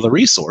have all the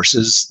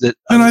resources.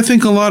 And I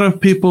think a lot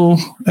of people,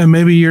 and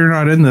maybe you're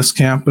not in this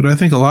camp, but I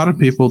think a lot of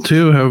people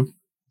too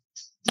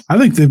I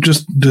think they've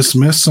just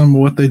dismissed some of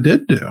what they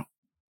did do.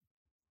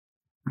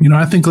 You know,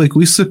 I think like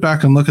we sit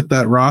back and look at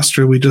that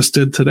roster we just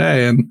did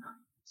today, and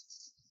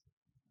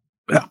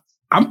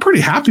I'm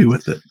pretty happy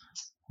with it.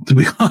 To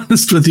be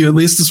honest with you, at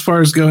least as far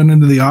as going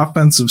into the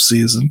offensive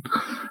season,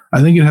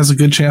 I think it has a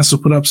good chance to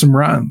put up some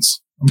runs.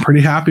 I'm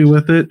pretty happy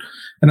with it.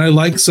 And I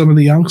like some of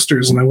the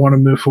youngsters and I want to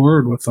move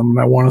forward with them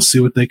and I want to see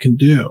what they can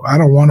do. I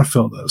don't want to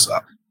fill those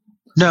up.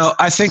 No,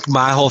 I think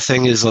my whole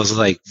thing is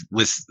like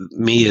with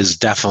me is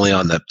definitely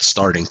on the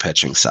starting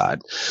pitching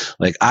side.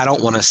 Like I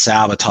don't want to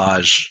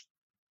sabotage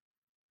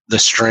the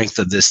strength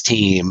of this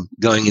team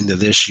going into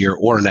this year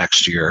or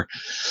next year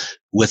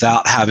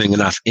without having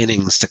enough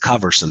innings to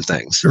cover some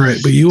things. Right.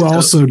 But you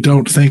also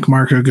don't think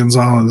Marco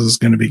Gonzalez is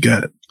going to be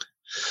good.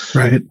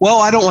 Right. Well,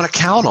 I don't want to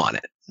count on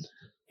it.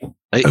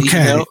 Okay.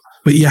 You know?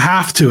 But you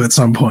have to at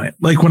some point.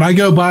 Like when I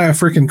go buy a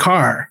freaking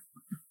car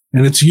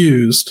and it's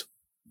used,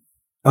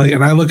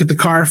 and I look at the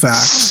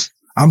Carfax,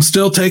 I'm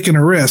still taking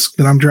a risk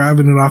that I'm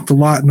driving it off the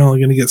lot and only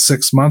going to get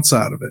 6 months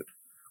out of it.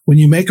 When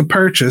you make a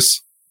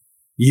purchase,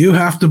 you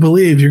have to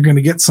believe you're going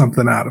to get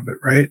something out of it,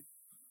 right?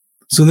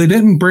 So they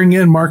didn't bring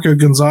in Marco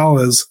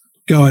Gonzalez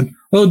going,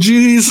 oh,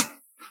 geez,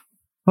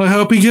 I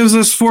hope he gives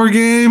us 4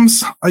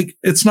 games. Like,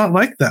 it's not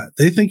like that.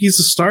 They think he's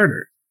a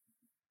starter.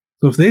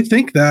 So if they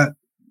think that,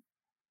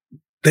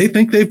 they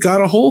think they've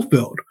got a hole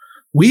filled.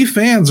 We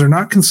fans are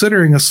not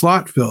considering a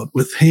slot filled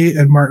with he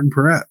and Martin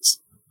Perez.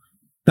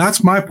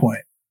 That's my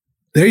point.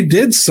 They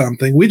did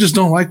something. We just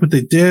don't like what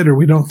they did, or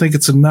we don't think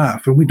it's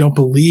enough, and we don't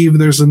believe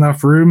there's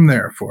enough room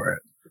there for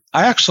it.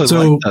 I actually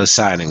like those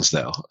signings,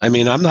 though. I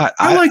mean, I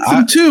like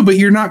them too, but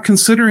you're not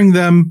considering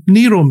them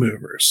needle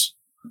movers.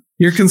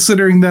 You're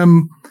considering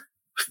them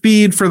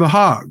feed for the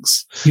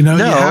hogs. You know,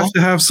 you have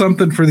to have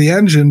something for the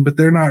engine, but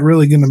they're not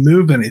really going to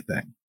move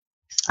anything.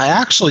 I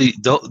actually,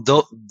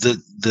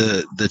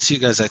 the two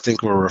guys I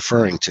think we're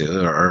referring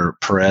to are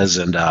Perez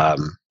and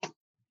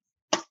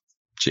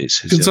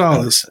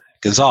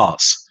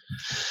Gonzalez.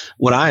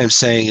 What I am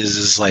saying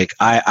is like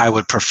I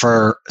would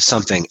prefer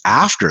something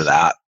after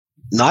that.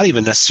 Not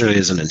even necessarily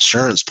as an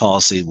insurance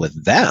policy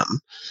with them,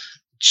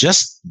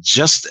 just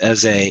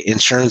as a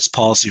insurance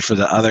policy for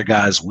the other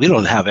guys. We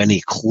don't have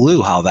any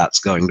clue how that's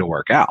going to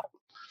work out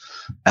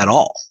at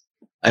all.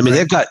 I mean,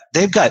 they've got,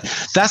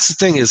 that's the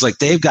thing is like,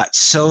 they've got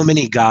so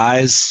many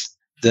guys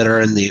that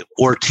are in the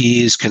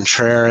Ortiz,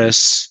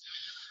 Contreras,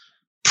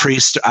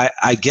 Priest.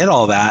 I get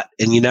all that,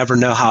 and you never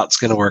know how it's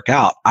going to work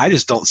out. I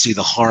just don't see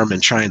the harm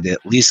in trying to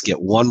at least get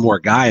one more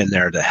guy in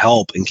there to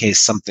help in case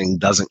something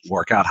doesn't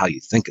work out how you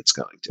think it's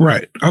going to.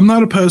 Right. I'm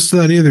not opposed to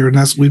that either. And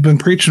we've been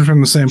preaching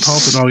from the same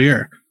pulpit all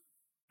year.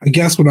 I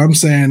guess what I'm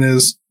saying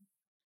is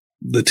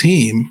the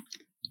team,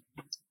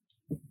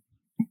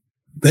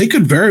 they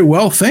could very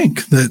well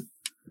think that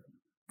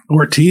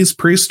Ortiz,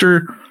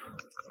 Priester,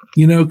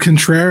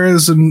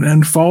 Contreras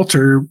and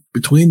Falter,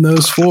 between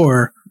those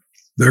 4,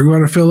 they're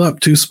going to fill up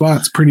 2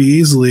 spots pretty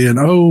easily. And,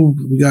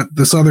 we got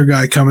this other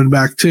guy coming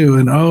back too.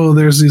 And,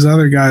 there's these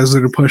other guys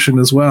that are pushing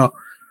as well.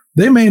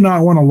 They may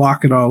not want to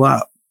lock it all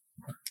up.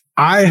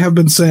 I have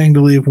been saying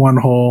to leave 1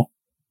 hole.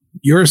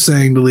 You're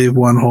saying to leave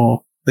 1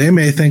 hole. They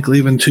may think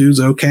leaving 2's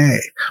okay.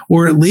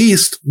 Or at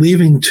least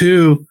leaving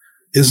 2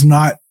 is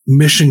not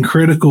mission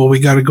critical. We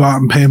got to go out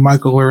and pay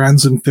Michael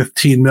Lorenzen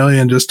 $15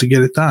 million just to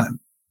get it done.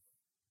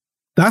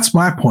 That's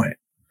my point.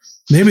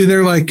 Maybe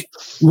they're like,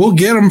 we'll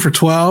get them for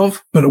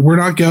 12, but we're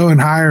not going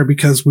higher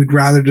because we'd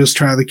rather just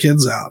try the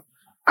kids out.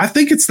 I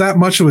think it's that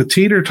much of a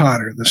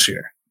teeter-totter this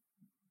year.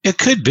 It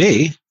could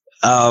be.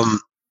 I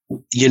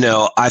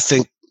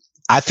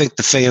think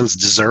the fans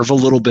deserve a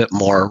little bit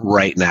more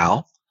right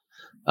now.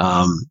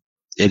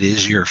 It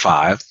is year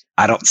 5.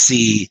 I don't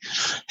see,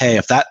 hey,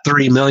 if that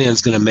 $3 million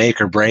is going to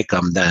make or break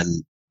them,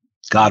 then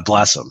God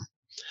bless them.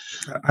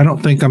 I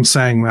don't think I'm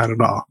saying that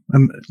at all.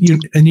 And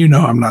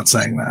I'm not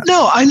saying that.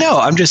 No, I know.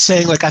 I'm just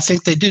saying, like, I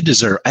think they do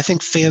deserve. I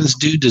think fans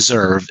do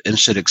deserve and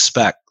should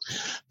expect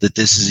that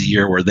this is a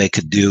year where they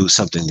could do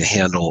something to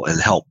handle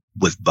and help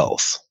with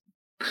both.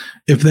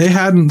 If they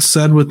hadn't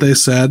said what they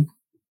said,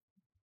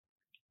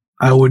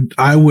 I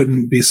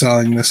wouldn't be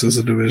selling this as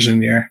a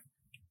division year.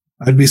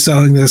 I'd be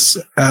selling this,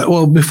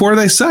 before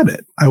they said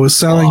it, I was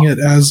selling it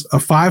as a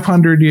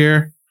 500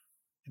 year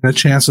and a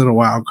chance at a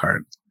wild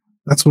card.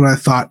 That's what I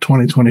thought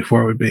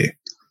 2024 would be.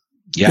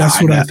 Yeah, that's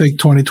what I think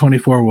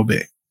 2024 will be.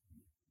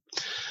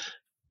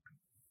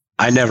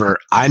 I never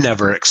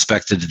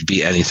expected it to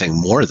be anything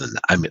more than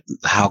that. I mean,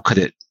 how could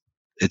it?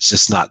 it's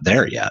just not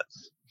there yet.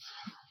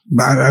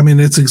 I mean,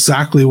 it's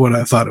exactly what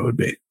I thought it would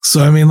be.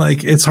 So, I mean,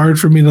 like, it's hard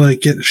for me to like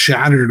get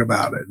shattered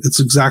about it. It's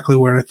exactly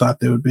where I thought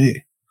they would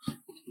be.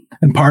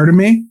 And part of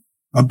me,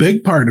 a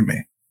big part of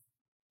me,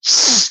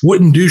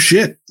 wouldn't do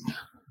shit.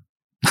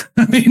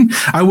 I mean,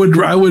 I would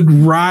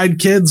ride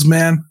kids,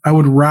 man. I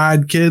would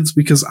ride kids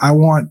because I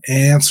want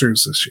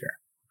answers this year.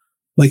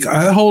 Like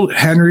the whole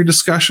Henry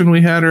discussion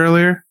we had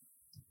earlier,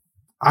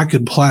 I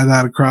could apply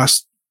that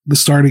across the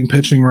starting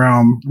pitching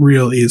realm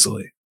real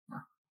easily.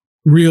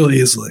 Real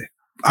easily.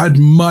 I'd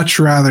much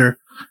rather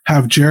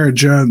have Jared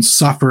Jones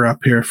suffer up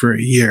here for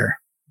a year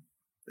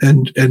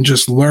and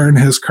just learn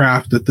his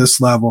craft at this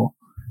level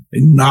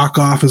and knock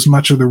off as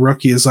much of the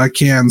rookie as I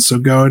can. So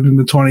going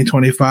into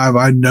 2025,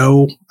 I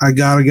know I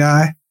got a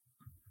guy,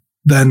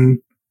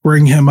 then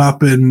bring him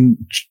up in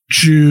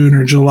June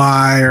or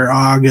July or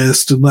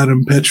August and let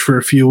him pitch for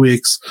a few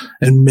weeks.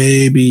 And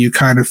maybe you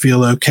kind of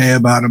feel okay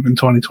about him in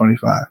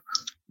 2025.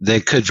 They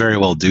could very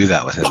well do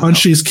that with him.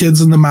 Punch these kids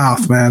in the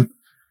mouth, man.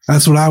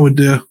 That's what I would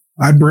do.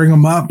 I'd bring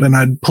them up and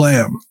I'd play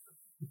them.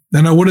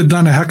 And I would have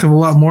done a heck of a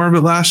lot more of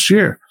it last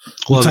year.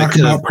 Well,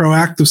 talking about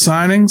proactive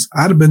signings,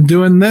 I'd have been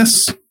doing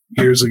this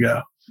years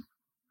ago.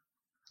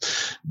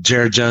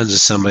 Jared Jones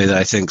is somebody that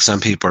I think some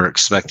people are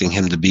expecting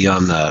him to be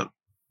on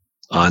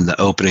the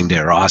opening day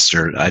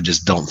roster. I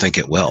just don't think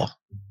it will.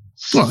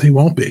 Well, he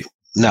won't be.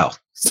 No.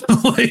 So,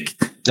 like,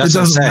 it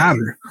doesn't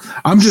matter.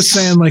 I'm just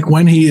saying, like,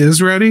 when he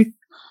is ready,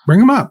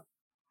 bring him up.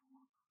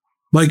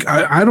 Like,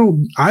 I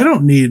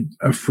don't need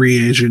a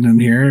free agent in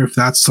here if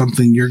that's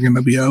something you're going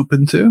to be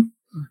open to.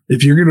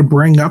 If you're going to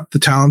bring up the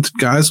talented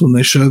guys when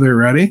they show they're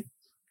ready,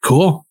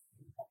 cool.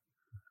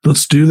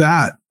 Let's do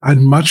that. I'd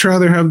much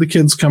rather have the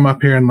kids come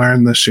up here and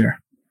learn this year.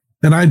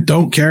 And I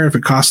don't care if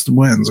it costs them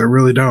wins. I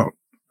really don't.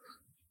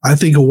 I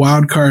think a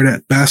wild card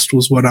at best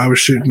was what I was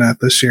shooting at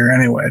this year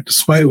anyway,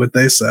 despite what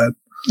they said.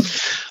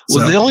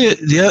 Well,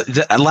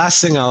 the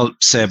last thing I'll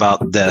say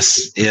about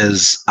this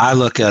is I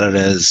look at it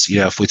as,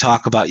 if we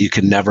talk about you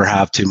can never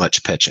have too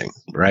much pitching,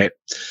 right?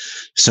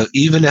 So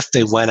even if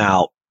they went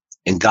out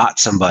and got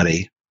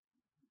somebody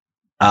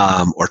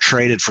or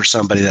traded for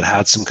somebody that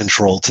had some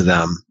control to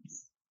them,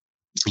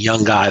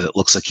 young guy that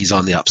looks like he's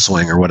on the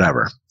upswing or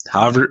whatever,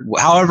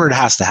 however it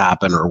has to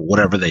happen or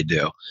whatever they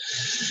do,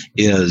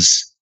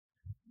 is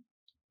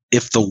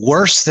if the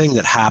worst thing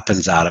that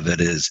happens out of it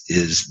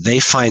is they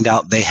find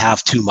out they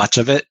have too much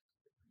of it,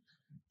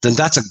 then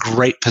that's a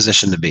great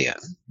position to be in.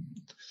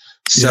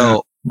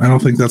 So yeah, I don't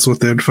think that's what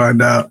they'd find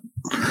out,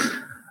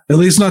 at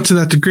least not to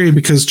that degree,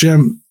 because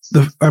Jim,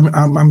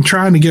 I'm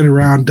trying to get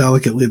around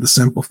delicately the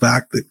simple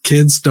fact that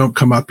kids don't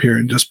come up here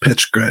and just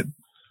pitch good.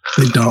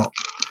 They don't,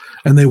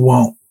 and they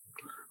won't.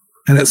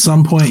 And at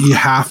some point, you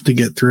have to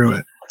get through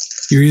it.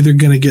 You're either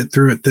going to get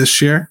through it this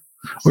year,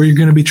 or you're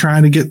going to be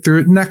trying to get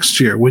through it next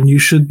year when you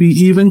should be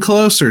even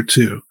closer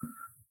to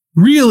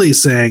really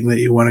saying that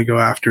you want to go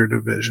after a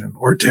division,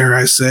 or dare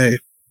I say,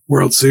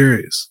 World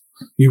Series.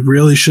 You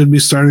really should be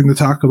starting to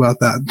talk about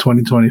that in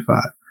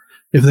 2025.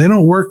 If they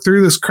don't work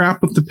through this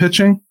crap with the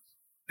pitching,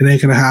 it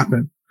ain't going to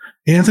happen.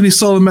 Anthony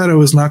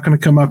Solometo is not going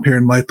to come up here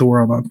and light the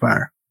world on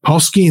fire. Paul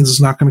Skeens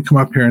is not going to come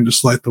up here and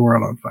just light the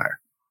world on fire.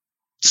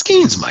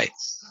 Skeens might.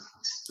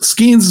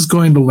 Skeens is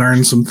going to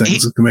learn some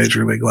things at the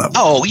major league level.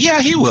 Oh,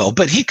 yeah, he will.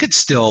 But he could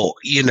still,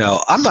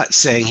 I'm not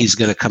saying he's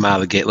going to come out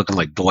of the gate looking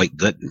like Dwight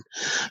Gooden.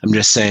 I'm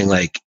just saying,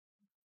 like,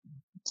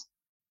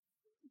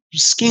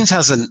 Skeens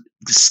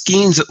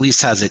at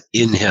least has it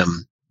in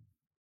him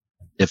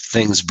if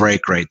things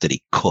break right that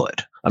he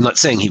could. I'm not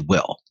saying he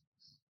will.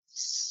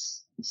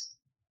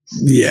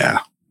 Yeah.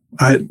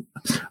 I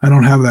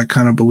don't have that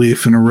kind of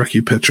belief in a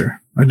rookie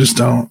pitcher. I just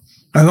don't.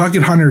 I look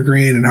at Hunter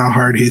Green and how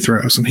hard he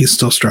throws, and he's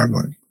still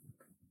struggling.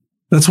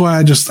 That's why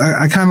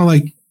I kind of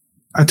like,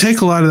 I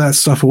take a lot of that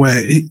stuff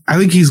away. I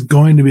think he's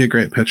going to be a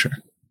great pitcher.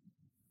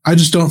 I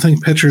just don't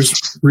think pitchers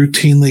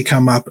routinely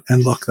come up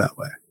and look that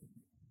way.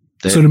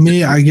 So to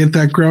me, I get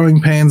that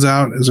growing pains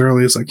out as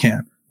early as I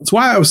can. That's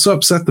why I was so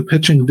upset the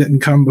pitching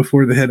didn't come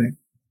before the hitting.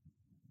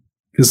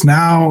 Because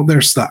now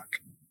they're stuck.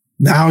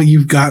 Now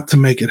you've got to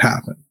make it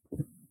happen.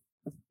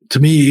 To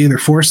me, you either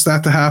force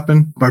that to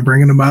happen by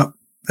bringing them up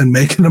and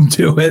making them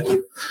do it,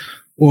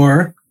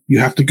 or you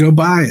have to go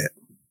buy it.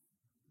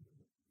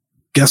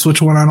 Guess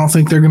which one I don't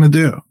think they're going to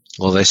do?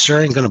 Well, they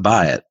sure ain't going to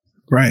buy it.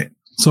 Right.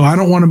 So I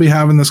don't want to be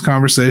having this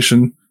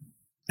conversation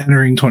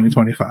entering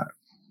 2025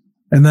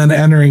 and then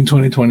entering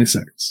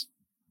 2026.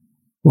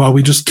 While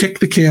we just kick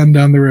the can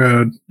down the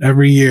road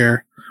every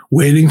year,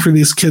 waiting for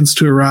these kids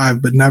to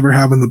arrive, but never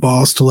having the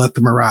balls to let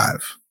them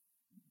arrive.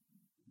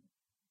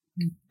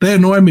 They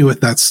annoy me with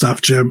that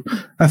stuff, Jim.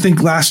 I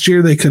think last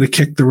year they could have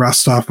kicked the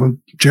rust off of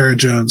Jared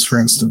Jones, for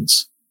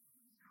instance.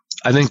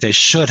 I think they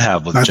should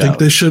have with Jones. I think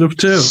they should have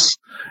too.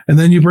 And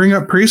then you bring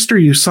up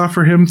Priester, you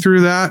suffer him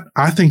through that.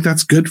 I think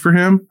that's good for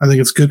him. I think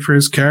it's good for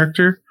his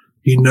character.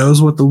 He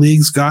knows what the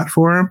league's got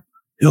for him.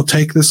 He'll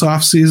take this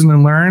offseason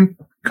and learn,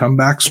 come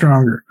back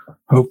stronger.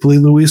 Hopefully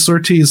Luis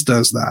Ortiz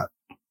does that.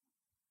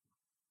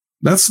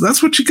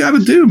 That's what you got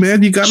to do,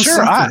 man. You got to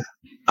suffer.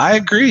 I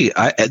agree.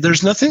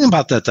 There's nothing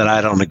about that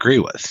I don't agree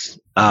with.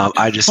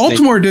 I just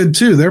Baltimore did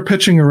too. Their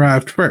pitching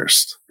arrived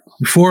first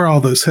before all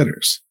those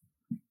hitters.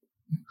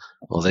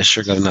 Well, they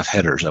sure got enough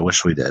hitters. I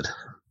wish we did.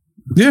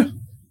 Yeah.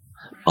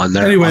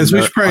 Anyways,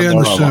 we should probably end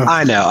the show.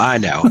 I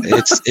know.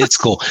 It's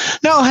cool.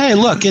 No, hey,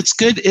 look, it's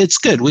good. It's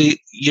good.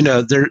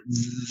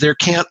 There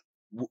can't.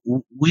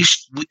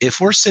 If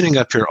we're sitting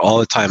up here all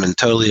the time and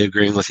totally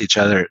agreeing with each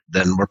other,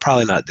 then we're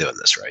probably not doing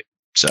this right.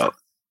 So,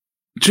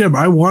 Jim,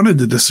 I wanted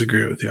to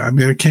disagree with you. I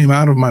mean, I came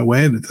out of my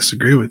way to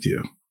disagree with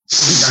you.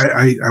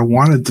 I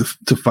wanted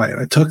to fight.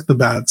 I took the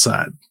bad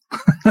side.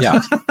 Yeah,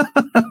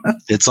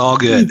 it's all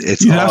good.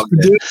 It's all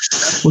good.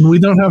 When we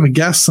don't have a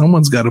guest,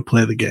 someone's got to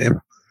play the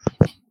game.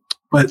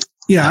 But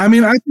yeah, I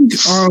mean, I think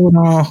all in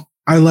all,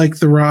 I like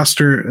the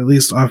roster, at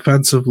least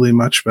offensively,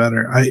 much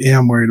better. I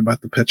am worried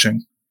about the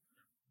pitching.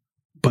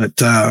 But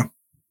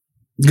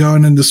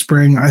going into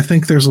spring, I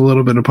think there's a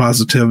little bit of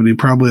positivity,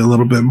 probably a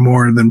little bit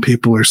more than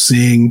people are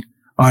seeing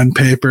on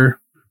paper.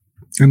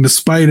 And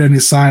despite any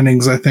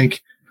signings, I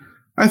think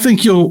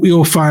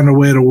you'll find a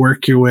way to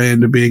work your way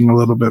into being a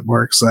little bit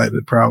more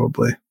excited,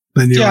 probably,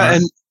 than you are.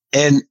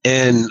 And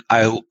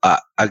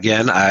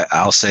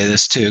I'll say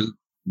this too.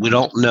 We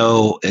don't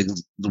know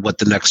what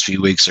the next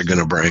few weeks are going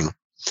to bring.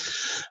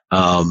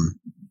 And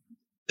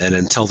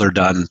until they're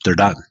done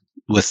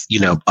with,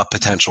 a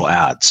potential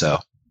ad. So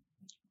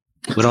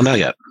we don't know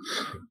yet.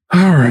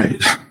 All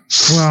right.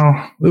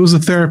 Well, it was a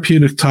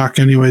therapeutic talk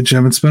anyway,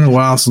 Jim. It's been a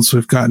while since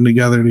we've gotten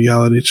together to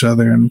yell at each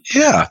other and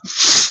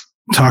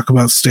talk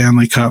about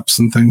Stanley Cups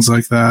and things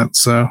like that.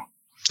 So,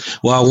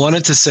 well, I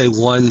wanted to say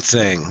one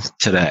thing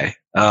today.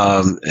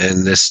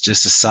 And this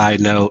just a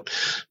side note,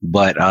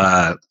 but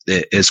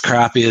as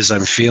crappy as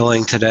I'm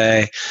feeling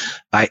today,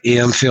 I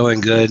am feeling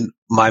good.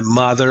 My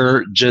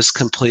mother just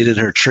completed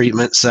her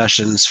treatment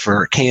sessions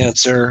for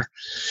cancer,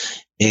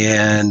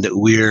 and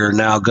we're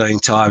now going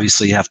to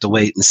obviously have to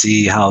wait and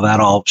see how that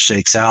all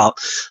shakes out.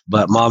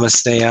 But Mama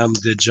Stamm,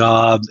 good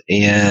job,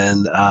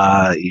 and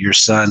your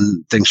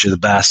son thinks you're the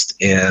best.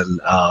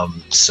 And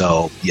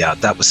so, yeah,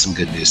 that was some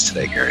good news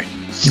today, Gary.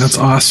 That's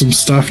awesome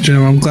stuff,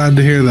 Jim. I'm glad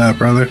to hear that,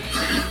 brother.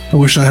 I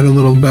wish I had a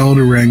little bell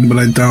to ring, but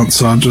I don't,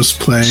 so I'll just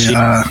play.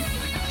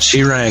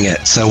 She rang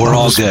it, so we're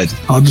all good.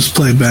 I'll just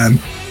play Ben.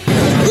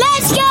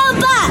 Let's go,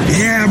 Bucks!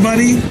 Yeah,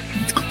 buddy.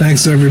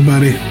 Thanks,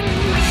 everybody.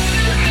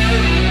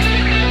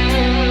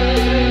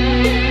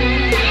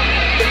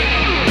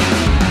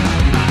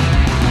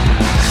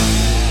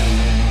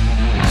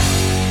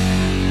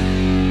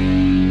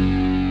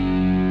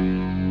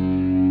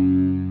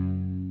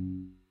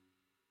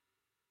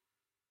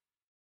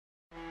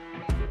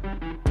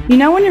 You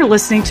know when you're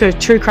listening to a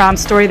true crime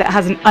story that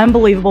has an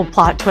unbelievable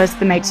plot twist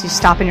that makes you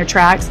stop in your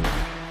tracks?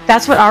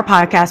 That's what our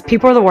podcast,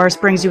 People Are the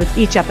Worst, brings you with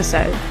each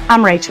episode.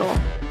 I'm Rachel.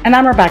 And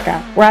I'm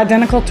Rebecca. We're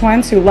identical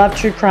twins who love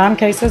true crime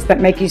cases that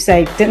make you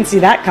say, didn't see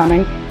that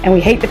coming, and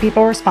we hate the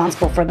people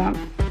responsible for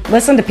them.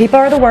 Listen to People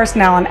Are the Worst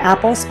now on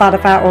Apple,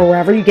 Spotify, or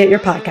wherever you get your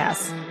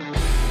podcasts.